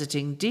by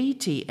visiting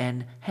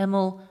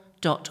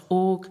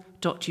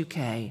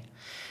dtnhemel.org.uk.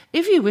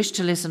 If you wish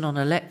to listen on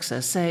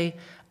Alexa, say,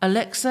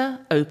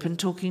 Alexa, open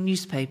Talking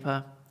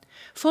Newspaper.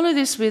 Follow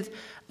this with,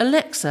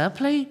 Alexa,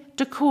 play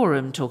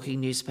Dacorum Talking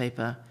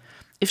Newspaper.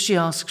 If she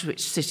asks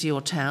which city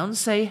or town,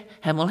 say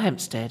Hemel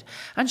Hempstead,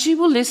 and she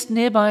will list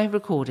nearby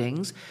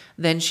recordings,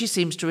 then she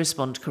seems to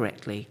respond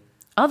correctly.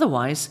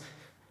 Otherwise,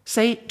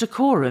 say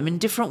decorum in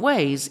different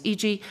ways,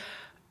 e.g.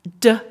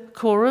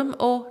 decorum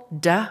or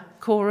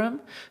dacorum.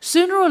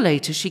 Sooner or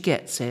later she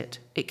gets it.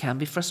 It can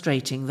be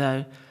frustrating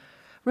though.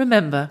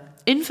 Remember,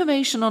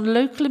 information on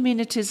local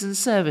amenities and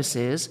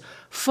services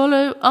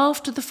follow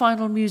after the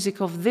final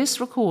music of this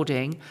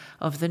recording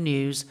of the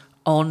news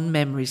on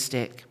Memory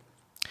Stick.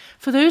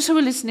 For those who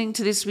are listening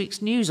to this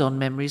week's news on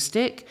Memory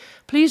Stick,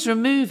 please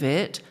remove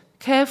it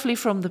carefully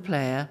from the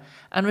player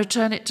and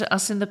return it to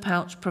us in the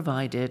pouch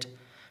provided.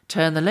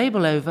 Turn the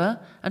label over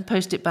and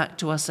post it back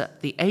to us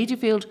at the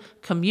Adeyfield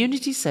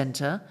Community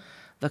Centre,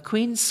 the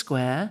Queen's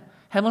Square,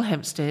 Hemel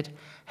Hempstead,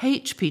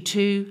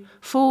 HP2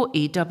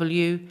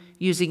 4EW,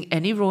 using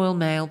any Royal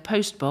Mail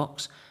post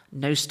box.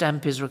 No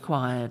stamp is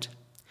required.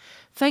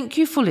 Thank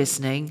you for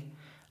listening.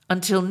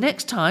 Until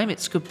next time,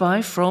 it's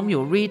goodbye from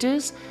your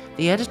readers,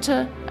 the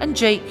editor, and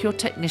Jake, your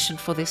technician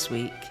for this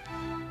week.